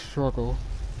 started to struggle.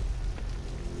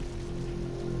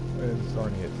 And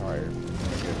starting to get tired.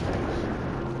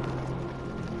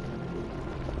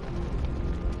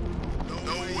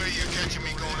 No way you're catching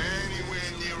me going anywhere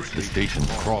near The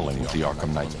station's crawling with the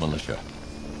Arkham Knight's militia.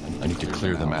 I need to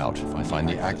clear them out and find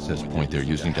the access point they're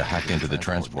using to hack into the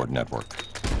transport network.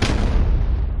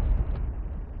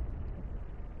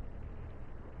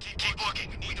 Keep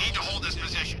looking. We need to hold this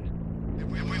position. If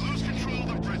we lose control of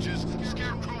the bridges,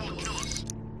 Scarecrow will kill us.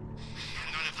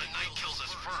 Not if the Knight kills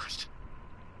us first.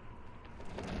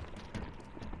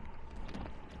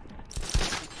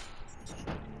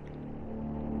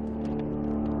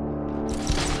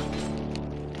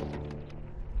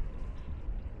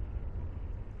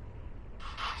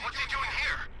 What's he doing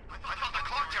here? I thought the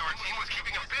clock tower team was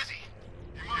keeping him busy.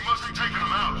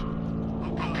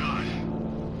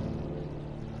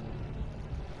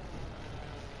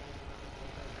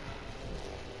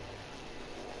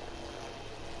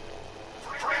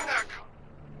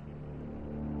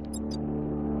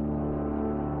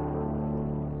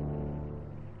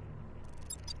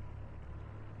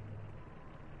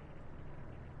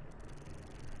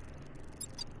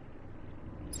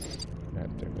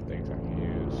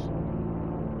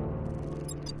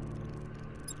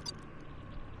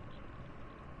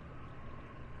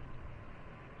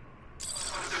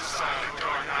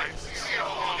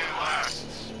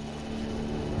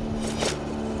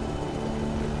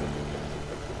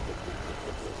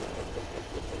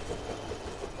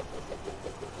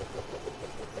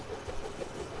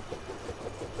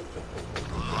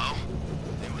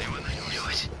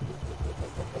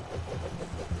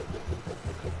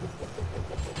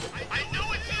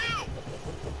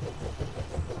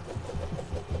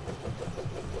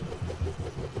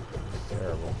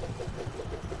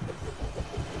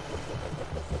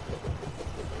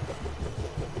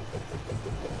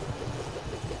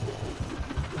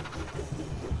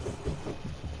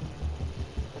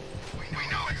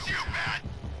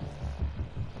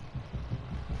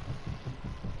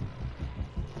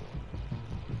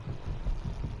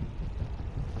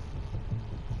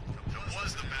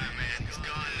 was the Batman. He's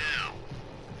gone now.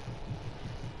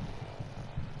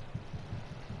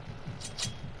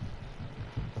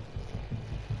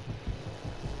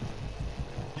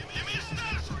 Give me a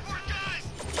status report, guys!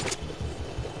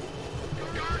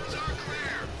 Gardens are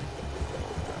clear.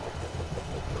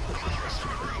 I'm on the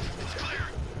restaurant roof. It's clear.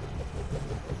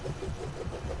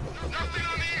 Nothing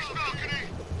on the east balcony.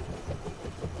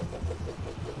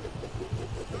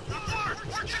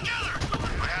 We're together!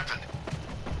 What happened?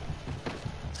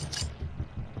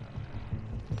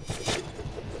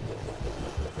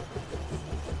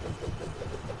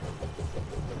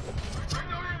 I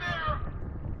know you're there!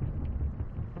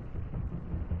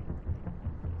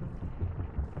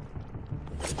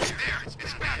 Hey there! It's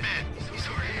Batman! He's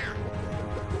over here!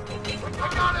 I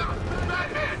got him!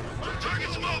 Batman!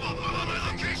 Target's mobile! I'm on my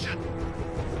location!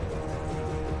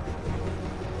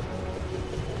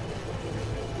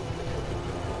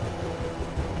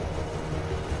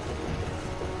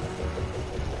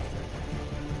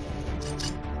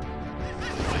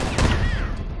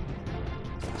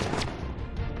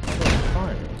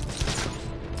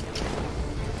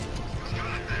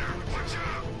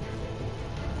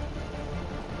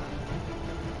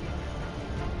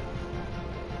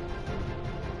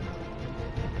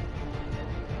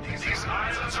 These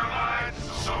islands are mine,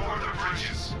 so are the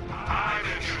bridges. I'm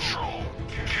in control.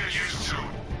 Get used to it.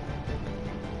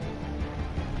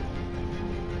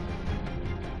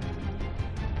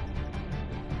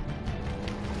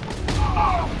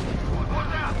 What's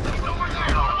that? He's over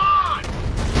there! Come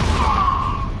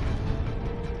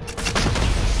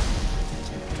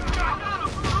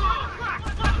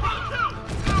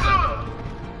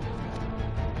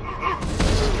on!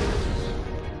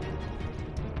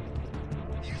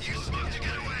 You smoked to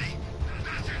get away!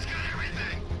 Bastard's got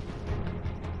everything!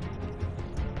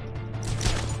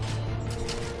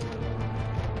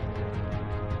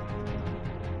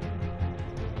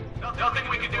 Nothing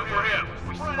we can do for him.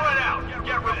 We spread out,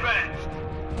 get revenge.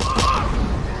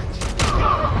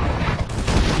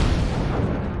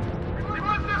 We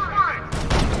went this way!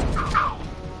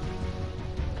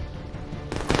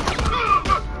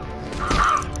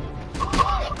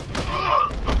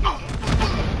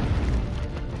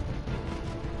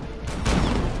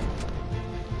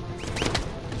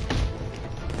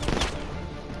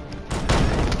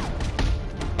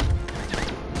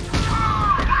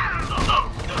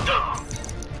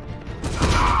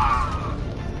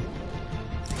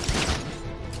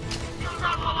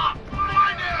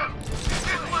 Find him!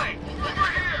 This way! Over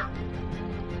here!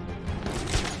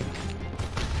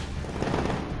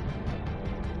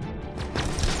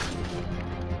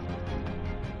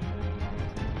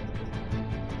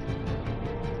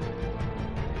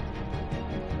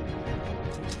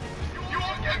 You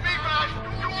won't get me, Bash!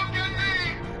 You won't get me!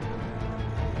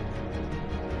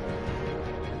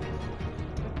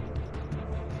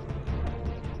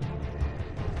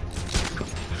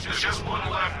 There's just one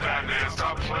left, Batman.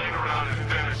 Stop playing around and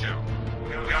finish him.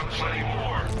 We got plenty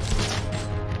more.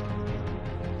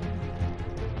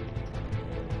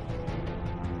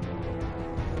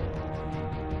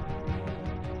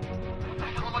 What the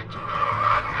hell am I doing?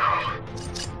 I don't know.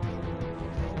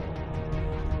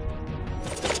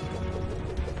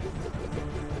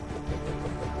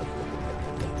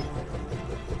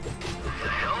 What the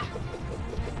hell?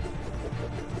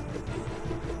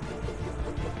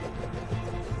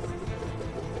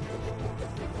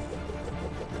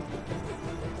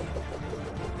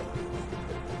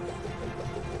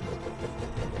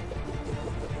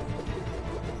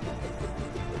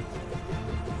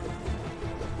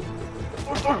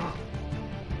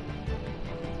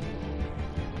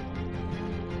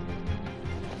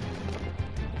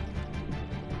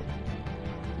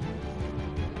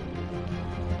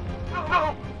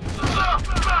 No!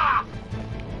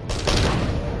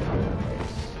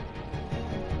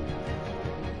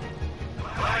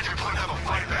 Glad you're putting up a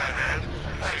fight, Batman.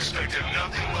 I expected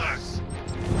nothing less.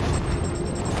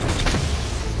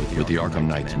 With the Arkham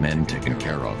Knight's men taken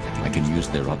care of, I can use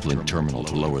their uplink terminal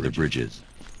to lower the bridges.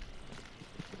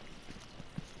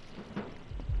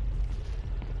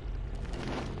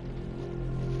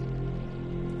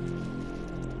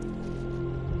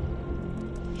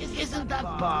 Isn't that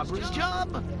Barbara's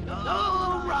job?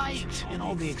 Oh, right. In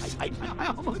all the excitement, I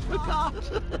almost forgot.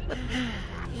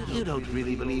 You don't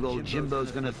really believe old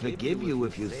Jimbo's gonna forgive you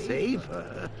if you save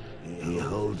her. He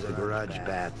holds a grudge,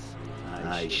 Bats.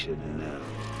 I should know.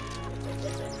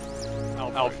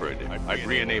 Alfred, I've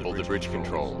re-enabled the bridge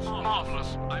controls.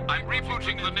 Marvelous. I'm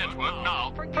rebooting the network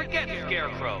now. Forget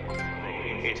Scarecrow.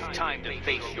 It's time to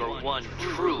face your one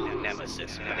true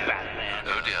nemesis, Batman.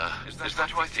 Oh dear. Is that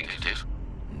who I think it is?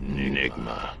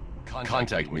 Enigma.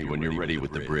 Contact me when you're ready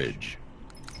with the bridge.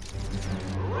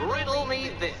 Riddle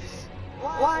me this.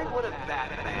 Why would a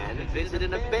Batman visit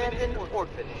an abandoned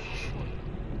orphanage?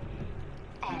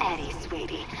 Eddie,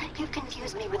 sweetie, you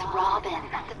confused me with Robin.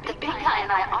 The big guy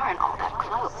and I aren't all that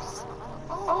close.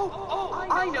 Oh,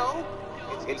 I know.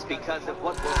 It's because of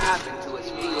what will happen to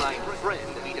his feline friend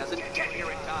if he doesn't get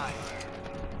here in time.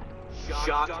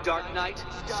 Shocked, Dark Knight?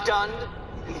 Stunned?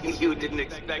 You didn't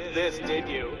expect this, did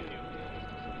you?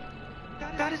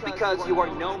 That is because you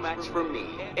are no match for me,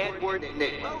 Edward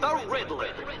Nygma, the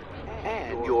Riddler,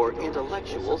 and your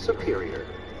intellectual superior.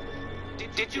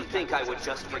 Did you think I would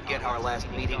just forget our last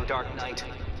meeting, Dark Knight?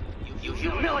 You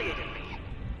humiliated me.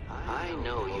 I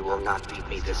know you will not beat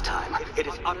me this time. It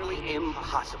is utterly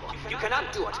impossible. You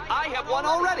cannot do it. I have won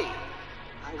already.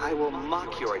 I will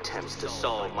mock your attempts to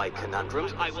solve my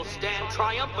conundrums. I will stand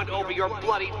triumphant over your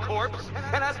bloodied corpse.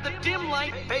 And as the dim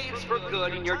light fades for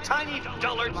good in your tiny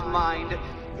dullard's mind,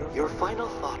 your final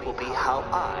thought will be how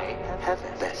I have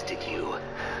bested you.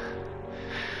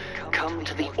 Come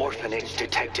to the orphanage,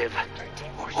 detective,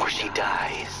 or she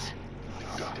dies.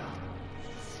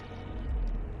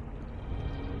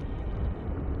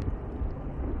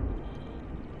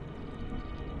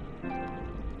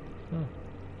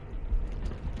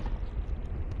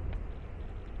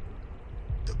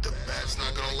 The Bat's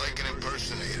not gonna like an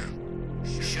impersonator.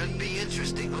 Should be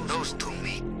interesting when those two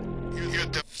meet. You're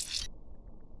the...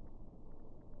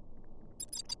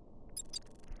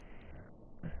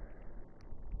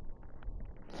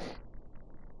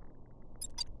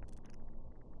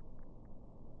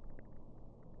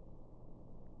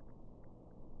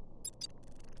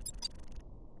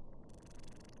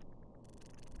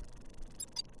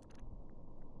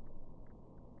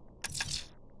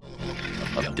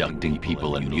 Abducting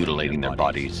people and mutilating their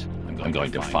bodies. I'm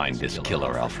going to find this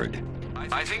killer, Alfred.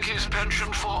 I think his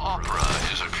penchant for opera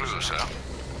is a clue, sir.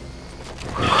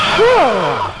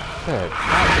 Shit.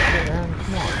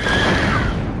 Come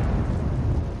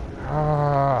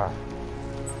on.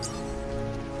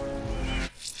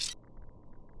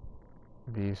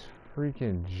 These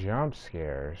freaking jump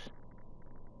scares.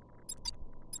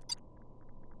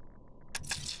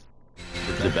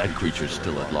 The bat creature's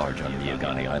still at large on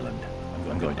Miagani Island.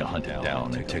 I'm going to hunt it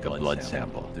down and take a blood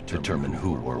sample to determine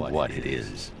who or what it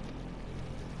is.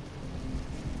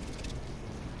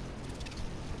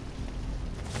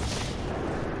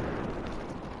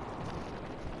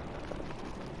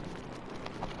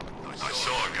 I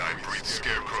saw a guy breathe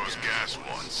Scarecrow's gas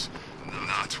once.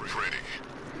 Not pretty.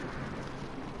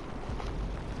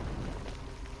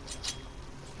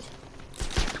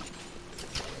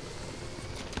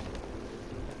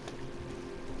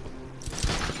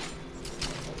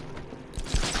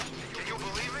 Can you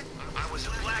believe it? I was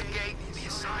at Blackgate, the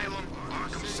Asylum,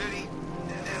 Arkham City.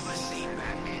 Never seen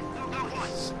Batman. Not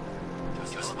once.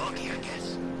 Just lucky, I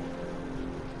guess.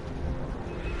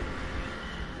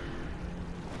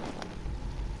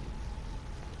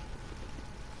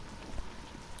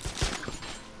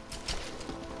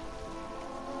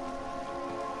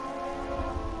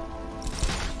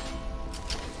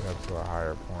 Up to a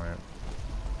higher point.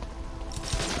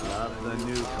 Love the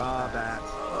new car bats.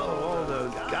 Oh, all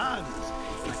those guns.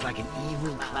 It's like an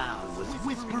evil clown was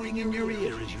whispering in your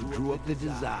ear as you drew up the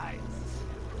designs.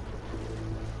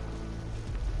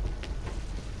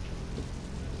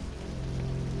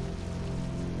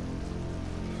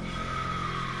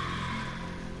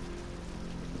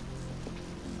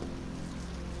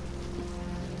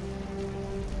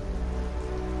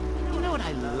 You know what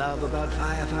I love about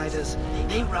firefighters?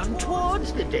 They run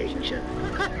towards the danger.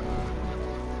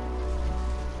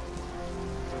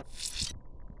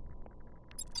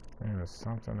 Man, there's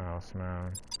something else,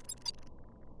 man.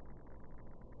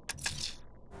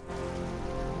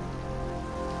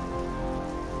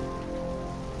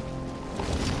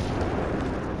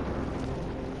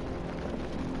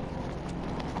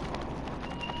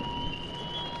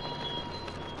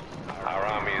 Our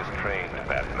army is trained,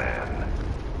 Batman.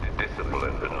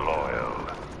 Disciplined and loyal.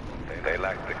 They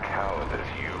lack the cowardice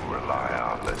you rely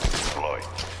on and exploit.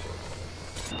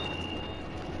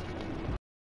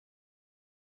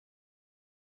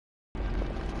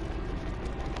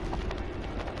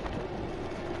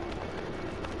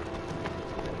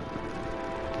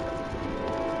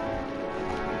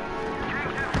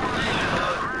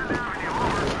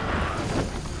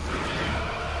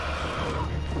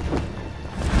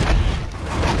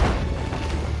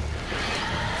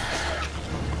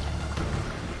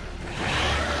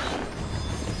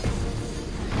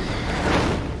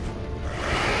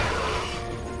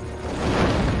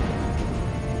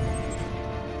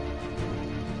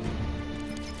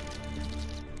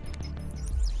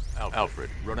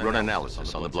 Alfred, run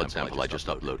analysis on the blood sample I just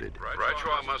uploaded. Right you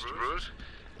are, Master Bruce.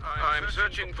 I'm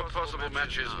searching for possible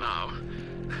matches now.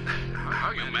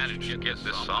 How you managed to get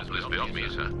this sample is beyond me,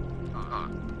 sir. Ah,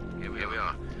 here we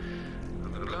are.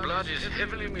 The blood is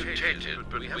heavily mutated,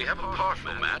 but we have a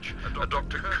partial match, a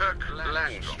Dr. Kirk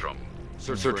Langstrom.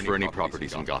 Search for any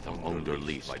properties in Gotham owned or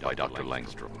leased by Dr.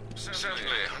 Langstrom. Certainly.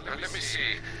 Let me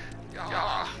see.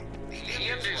 Ah, he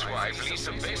and his wife lease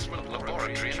a basement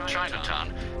laboratory in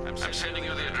Chinatown. I'm sending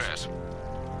you the address.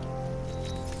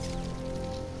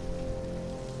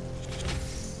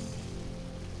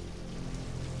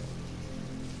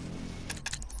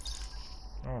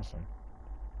 Awesome.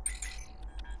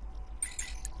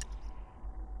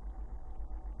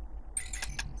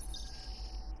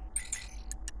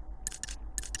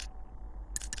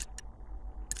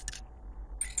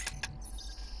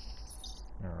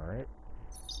 Alright.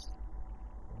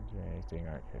 Do anything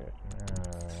I could.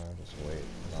 Just wait.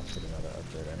 I'll get another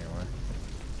upgrade anyway.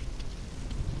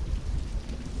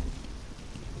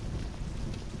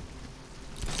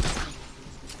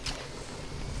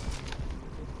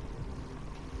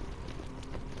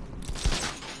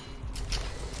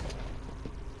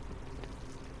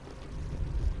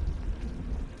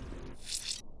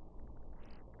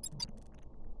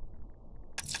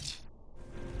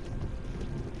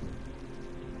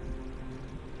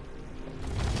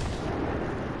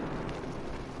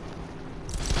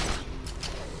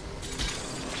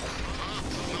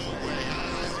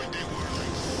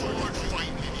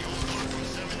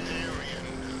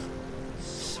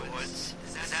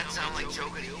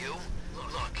 Joker to you?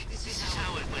 Look, this is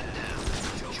how it went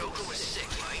down. Joker was sick,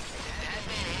 right?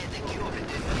 Batman had the cure but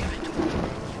didn't give it to him.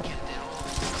 You get it all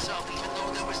himself, even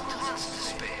though there was tons to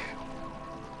spare.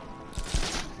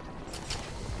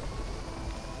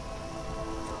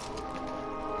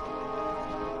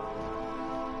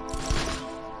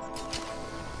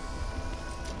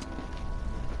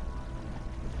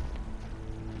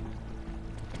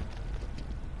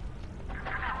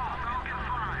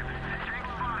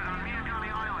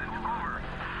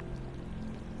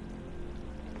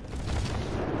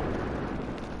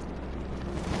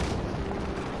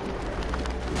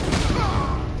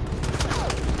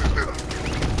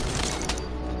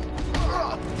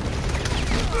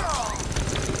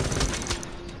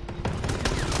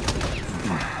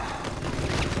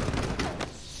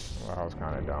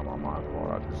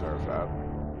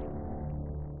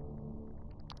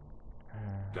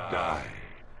 Die,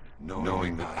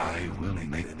 knowing that I will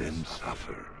make them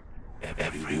suffer.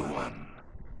 Everyone.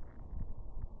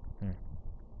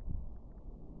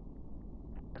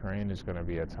 Crane is going to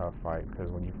be a tough fight, because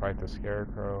when you fight the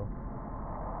Scarecrow...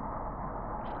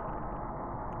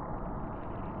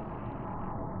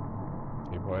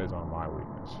 he plays on my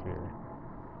weakness, fear.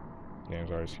 The game's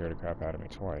already scared the crap out of me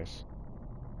twice.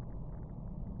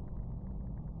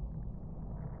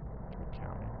 Good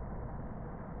counter.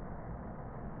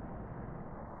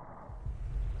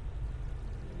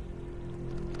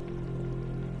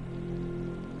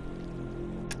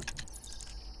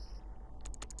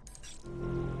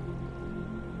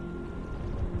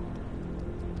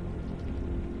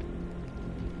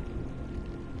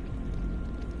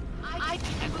 I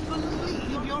can't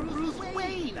believe you're Bruce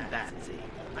Wayne, Patsy.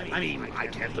 I mean, I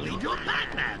can't believe you're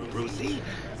Batman, Brucey.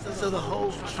 So the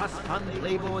whole trust fund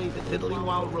playboy fiddling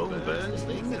while Rome burns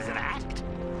thing is an act?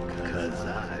 'Cause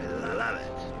I love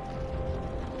it.